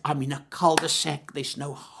 dead. I'm in a cul-de-sac. There's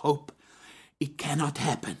no hope. It cannot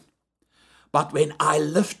happen. But when I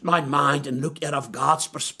lift my mind and look out of God's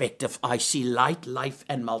perspective, I see light, life,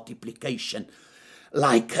 and multiplication.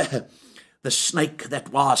 Like the snake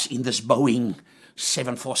that was in this Boeing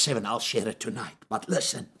 747. I'll share it tonight. But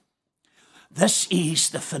listen. This is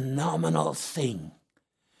the phenomenal thing.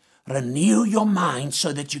 Renew your mind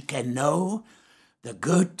so that you can know the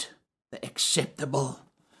good, the acceptable,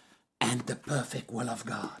 and the perfect will of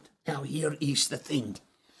God. Now here is the thing.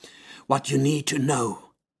 What you need to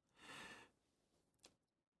know.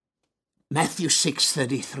 Matthew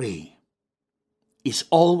 6:33 is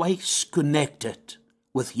always connected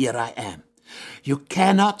with here I am. You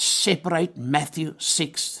cannot separate Matthew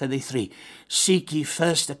 6:33. Seek ye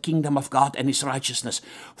first the kingdom of God and his righteousness.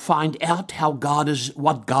 Find out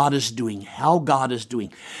what God is doing, how God is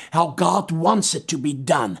doing, how God wants it to be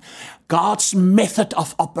done. God's method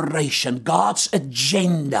of operation, God's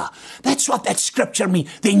agenda. That's what that scripture means.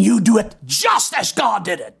 Then you do it just as God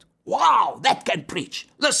did it. Wow, that can preach.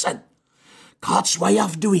 Listen, God's way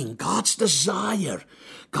of doing, God's desire,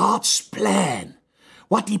 God's plan.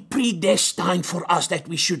 what He predestined for us, that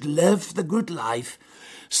we should live the good life,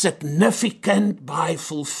 significant by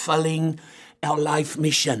fulfilling our life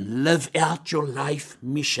mission. Live out your life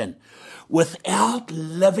mission. Without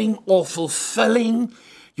living or fulfilling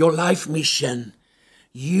your life mission,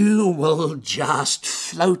 you will just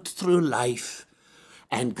float through life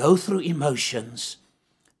and go through emotions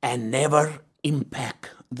and never impact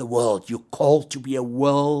the world. You're called to be a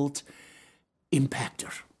world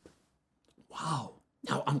impactor. Wow.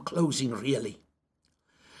 Now I'm closing really.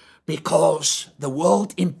 Because the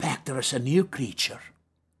world impactor is a new creature.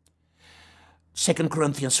 2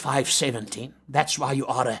 Corinthians 5:17. That's why you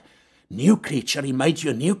are a new creature. He made you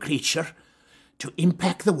a new creature to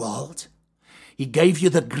impact the world. He gave you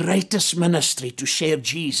the greatest ministry to share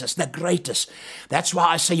Jesus, the greatest. That's why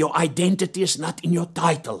I say your identity is not in your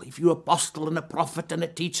title. If you're an apostle and a prophet and a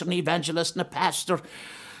teacher and an evangelist and a pastor,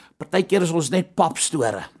 partykeer is ons net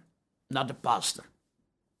papstore, not a pastor.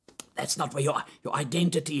 That's not where your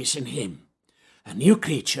identity is in Him. A new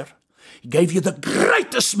creature. He gave you the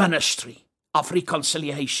greatest ministry of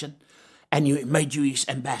reconciliation, and He made you His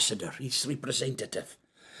ambassador, His representative.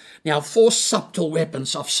 Now, 4 subtle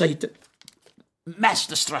weapons of Satan. Mass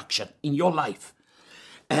destruction in your life.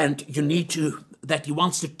 And you need to, that he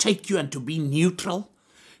wants to take you and to be neutral,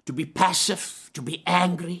 to be passive, to be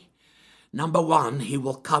angry. Number 1, he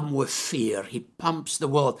will come with fear. He pumps the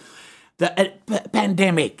world. The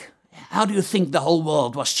pandemic, how do you think the whole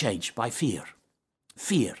world was changed? By fear.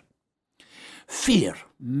 Fear. Fear.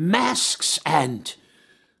 Masks and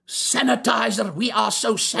sanitizer. We are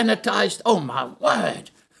so sanitized. Oh my word.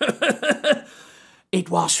 It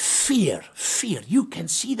was fear, fear. You can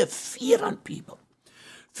see the fear on people.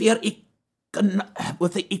 Fear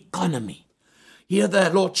with the economy. Here the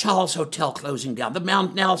Lord Charles Hotel closing down. The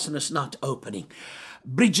Mount Nelson is not opening.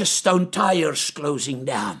 Bridgestone tires closing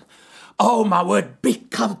down. Oh my word, big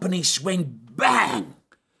companies went bang.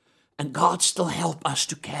 And God still helped us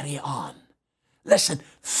to carry on. Listen,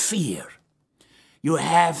 fear. You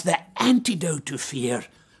have the antidote to fear.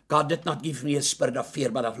 God did not give me a spirit of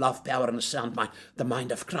fear, but of love, power, and a sound mind, the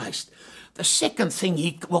mind of Christ. The second thing,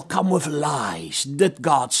 he will come with lies. Did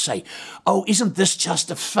God say, oh, isn't this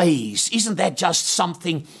just a phase? Isn't that just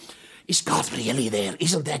something? Is God really there?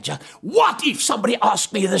 Isn't that just? What if somebody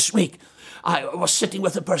asked me this week? I was sitting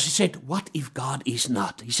with a person, he said, what if God is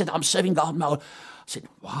not? He said, I'm serving God now. I said,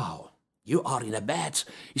 wow, you are in a bad.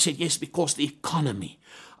 He said, yes, because the economy.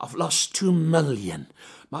 I've lost 2 million.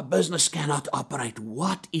 My business cannot operate.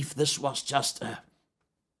 What if this was just a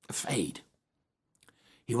fade?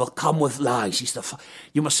 He will come with lies.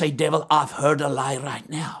 You must say, devil, I've heard a lie right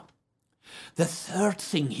now. The third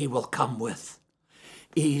thing he will come with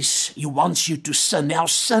is he wants you to sin. Now,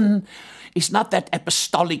 sin is not that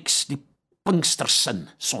apostolics, die Pinkster sin,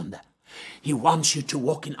 sonde. He wants you to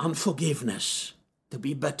walk in unforgiveness, to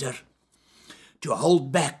be bitter, to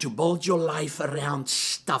hold back, to build your life around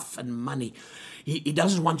stuff and money. He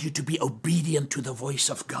doesn't want you to be obedient to the voice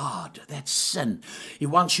of God. That's sin. He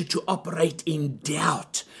wants you to operate in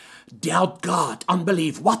doubt. Doubt God,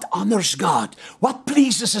 unbelief. What honors God? What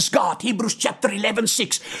pleases us God? Hebrews chapter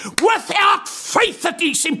 11:6. Without faith it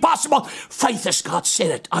is impossible. Faith is God said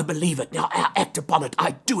it. I believe it. Now I act upon it.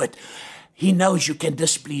 I do it. He knows you can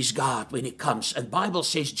displease God when He comes. And the Bible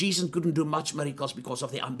says Jesus couldn't do much miracles because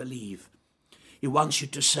of the unbelief. He wants you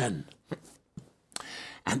to sin.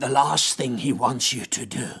 And the last thing He wants you to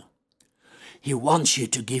do, He wants you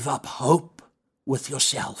to give up hope with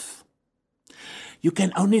yourself. You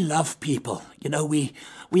can only love people. You know, we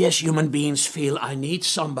as human beings feel, I need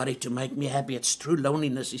somebody to make me happy. It's true,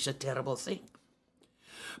 loneliness is a terrible thing.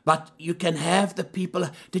 But you can have the people.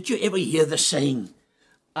 Did you ever hear the saying,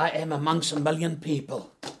 I am amongst 1 million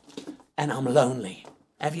people and I'm lonely?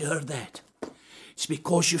 Have you heard that? It's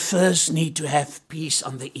because you first need to have peace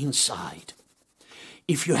on the inside.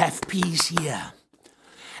 If you have peace here,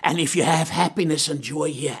 and if you have happiness and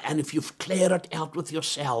joy here, and if you've cleared it out with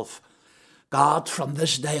yourself, God, from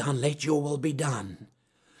this day on, let your will be done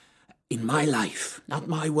in my life, not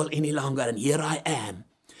my will any longer, and here I am.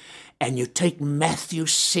 And you take Matthew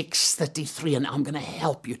 6:33, and I'm going to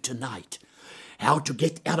help you tonight. How to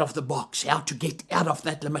get out of the box, how to get out of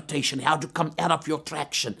that limitation, how to come out of your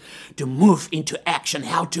traction, to move into action,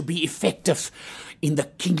 how to be effective in the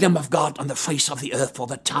kingdom of God on the face of the earth for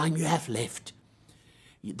the time you have left,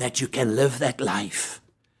 that you can live that life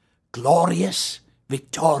glorious,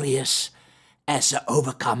 victorious, as an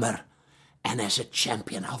overcomer and as a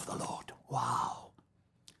champion of the Lord. Wow.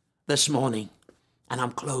 This morning, and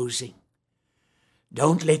I'm closing,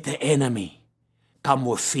 don't let the enemy come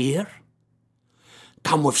with fear,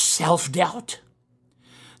 come with self-doubt,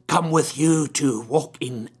 come with you to walk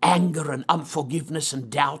in anger and unforgiveness and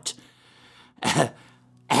doubt,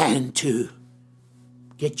 and to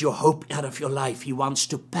get your hope out of your life. He wants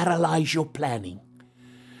to paralyze your planning,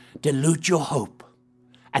 dilute your hope,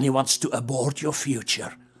 and he wants to abort your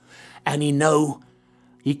future. And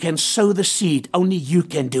he can sow the seed. Only you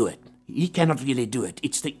can do it. He cannot really do it.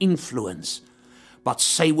 It's the influence. But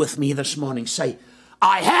say with me this morning, say,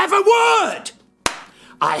 I have a word.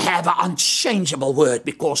 I have an unchangeable word,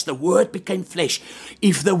 because the word became flesh.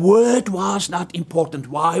 If the word was not important,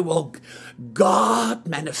 why will God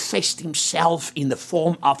manifest himself in the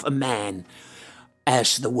form of a man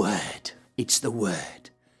as the word? It's the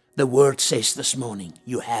word. The word says this morning,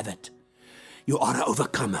 you have it. You are an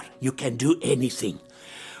overcomer. You can do anything.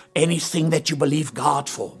 Anything that you believe God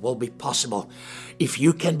for will be possible. If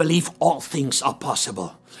you can believe, all things are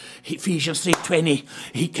possible. Ephesians 3:20,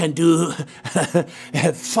 he can do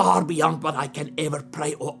far beyond what I can ever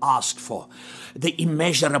pray or ask for. The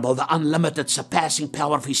immeasurable, the unlimited, surpassing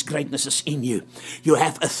power of his greatness is in you. You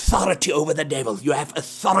have authority over the devil. You have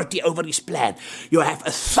authority over his plan. You have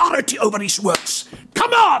authority over his works.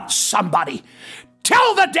 Come on, somebody.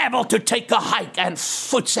 Tell the devil to take a hike and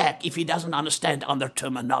footsack if he doesn't understand other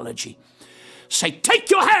terminology. Say, take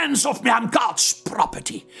your hands off me. I'm God's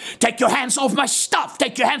property. Take your hands off my stuff.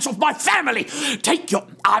 Take your hands off my family.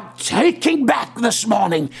 I'm taking back this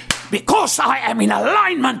morning, because I am in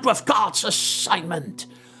alignment with God's assignment.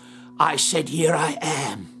 I said, here I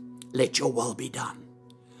am. Let your will be done.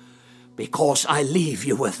 Because I leave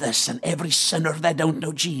you with this, and every sinner that don't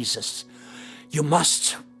know Jesus, you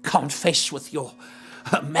must confess with your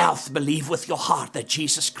mouth, believe with your heart that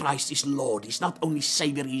Jesus Christ is Lord. He's not only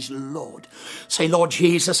Savior, he's Lord. Say, Lord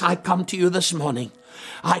Jesus, I come to you this morning.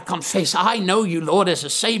 I confess, I know you, Lord, as a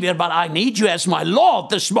Savior, but I need you as my Lord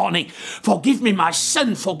this morning. Forgive me my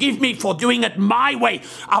sin. Forgive me for doing it my way.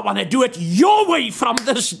 I want to do it your way from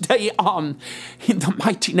this day on. In the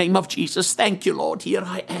mighty name of Jesus, thank you, Lord. Here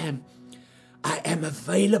I am. I am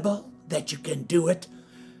available that you can do it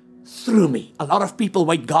through me. A lot of people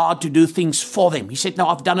wait God to do things for them. He said, no,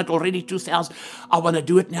 I've done it already 2,000. I want to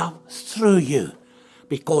do it now through you,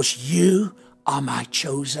 because you are my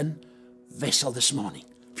chosen vessel this morning.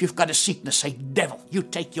 If you've got a sickness, say, devil, you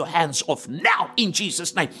take your hands off now in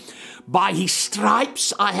Jesus' name. By his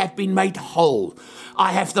stripes I have been made whole.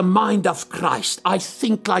 I have the mind of Christ. I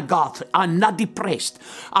think like God. I'm not depressed.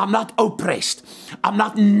 I'm not oppressed. I'm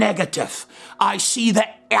not negative. I see the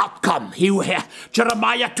outcome.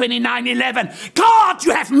 Jeremiah 29:11. God,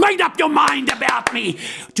 you have made up your mind about me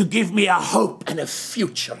to give me a hope and a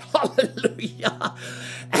future. Hallelujah.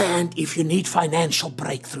 And if you need financial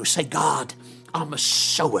breakthrough, say, God, I'm a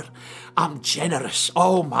sower. I'm generous.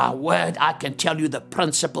 Oh, my word, I can tell you the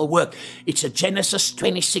principle work. It's a Genesis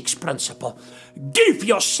 26 principle. Give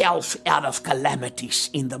yourself out of calamities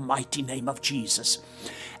in the mighty name of Jesus,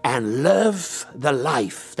 and live the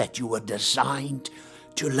life that you were designed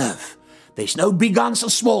to live. There's no big guns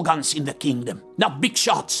and small guns in the kingdom. Not big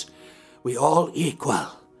shots. We're all equal,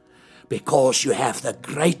 because you have the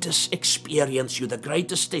greatest experience. You're the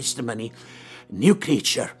greatest testimony. New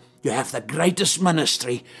creature. You have the greatest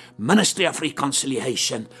ministry of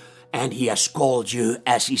reconciliation, and he has called you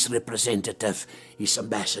as his representative, his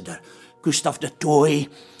ambassador. Gustav de Toy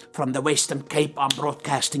from the Western Cape, I'm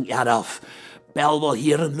broadcasting out of Bellville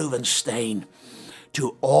here in Loewenstein.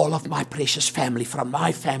 To all of my precious family, from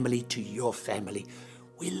my family to your family,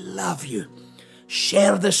 we love you.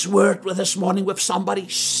 Share this word with this morning with somebody.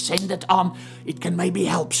 Send it on. It can maybe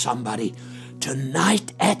help somebody.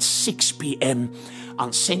 Tonight at 6 p.m.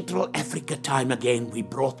 on Central Africa time again, we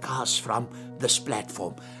broadcast from this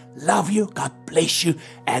platform. Love you, God bless you,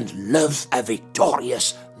 and live a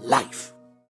victorious life.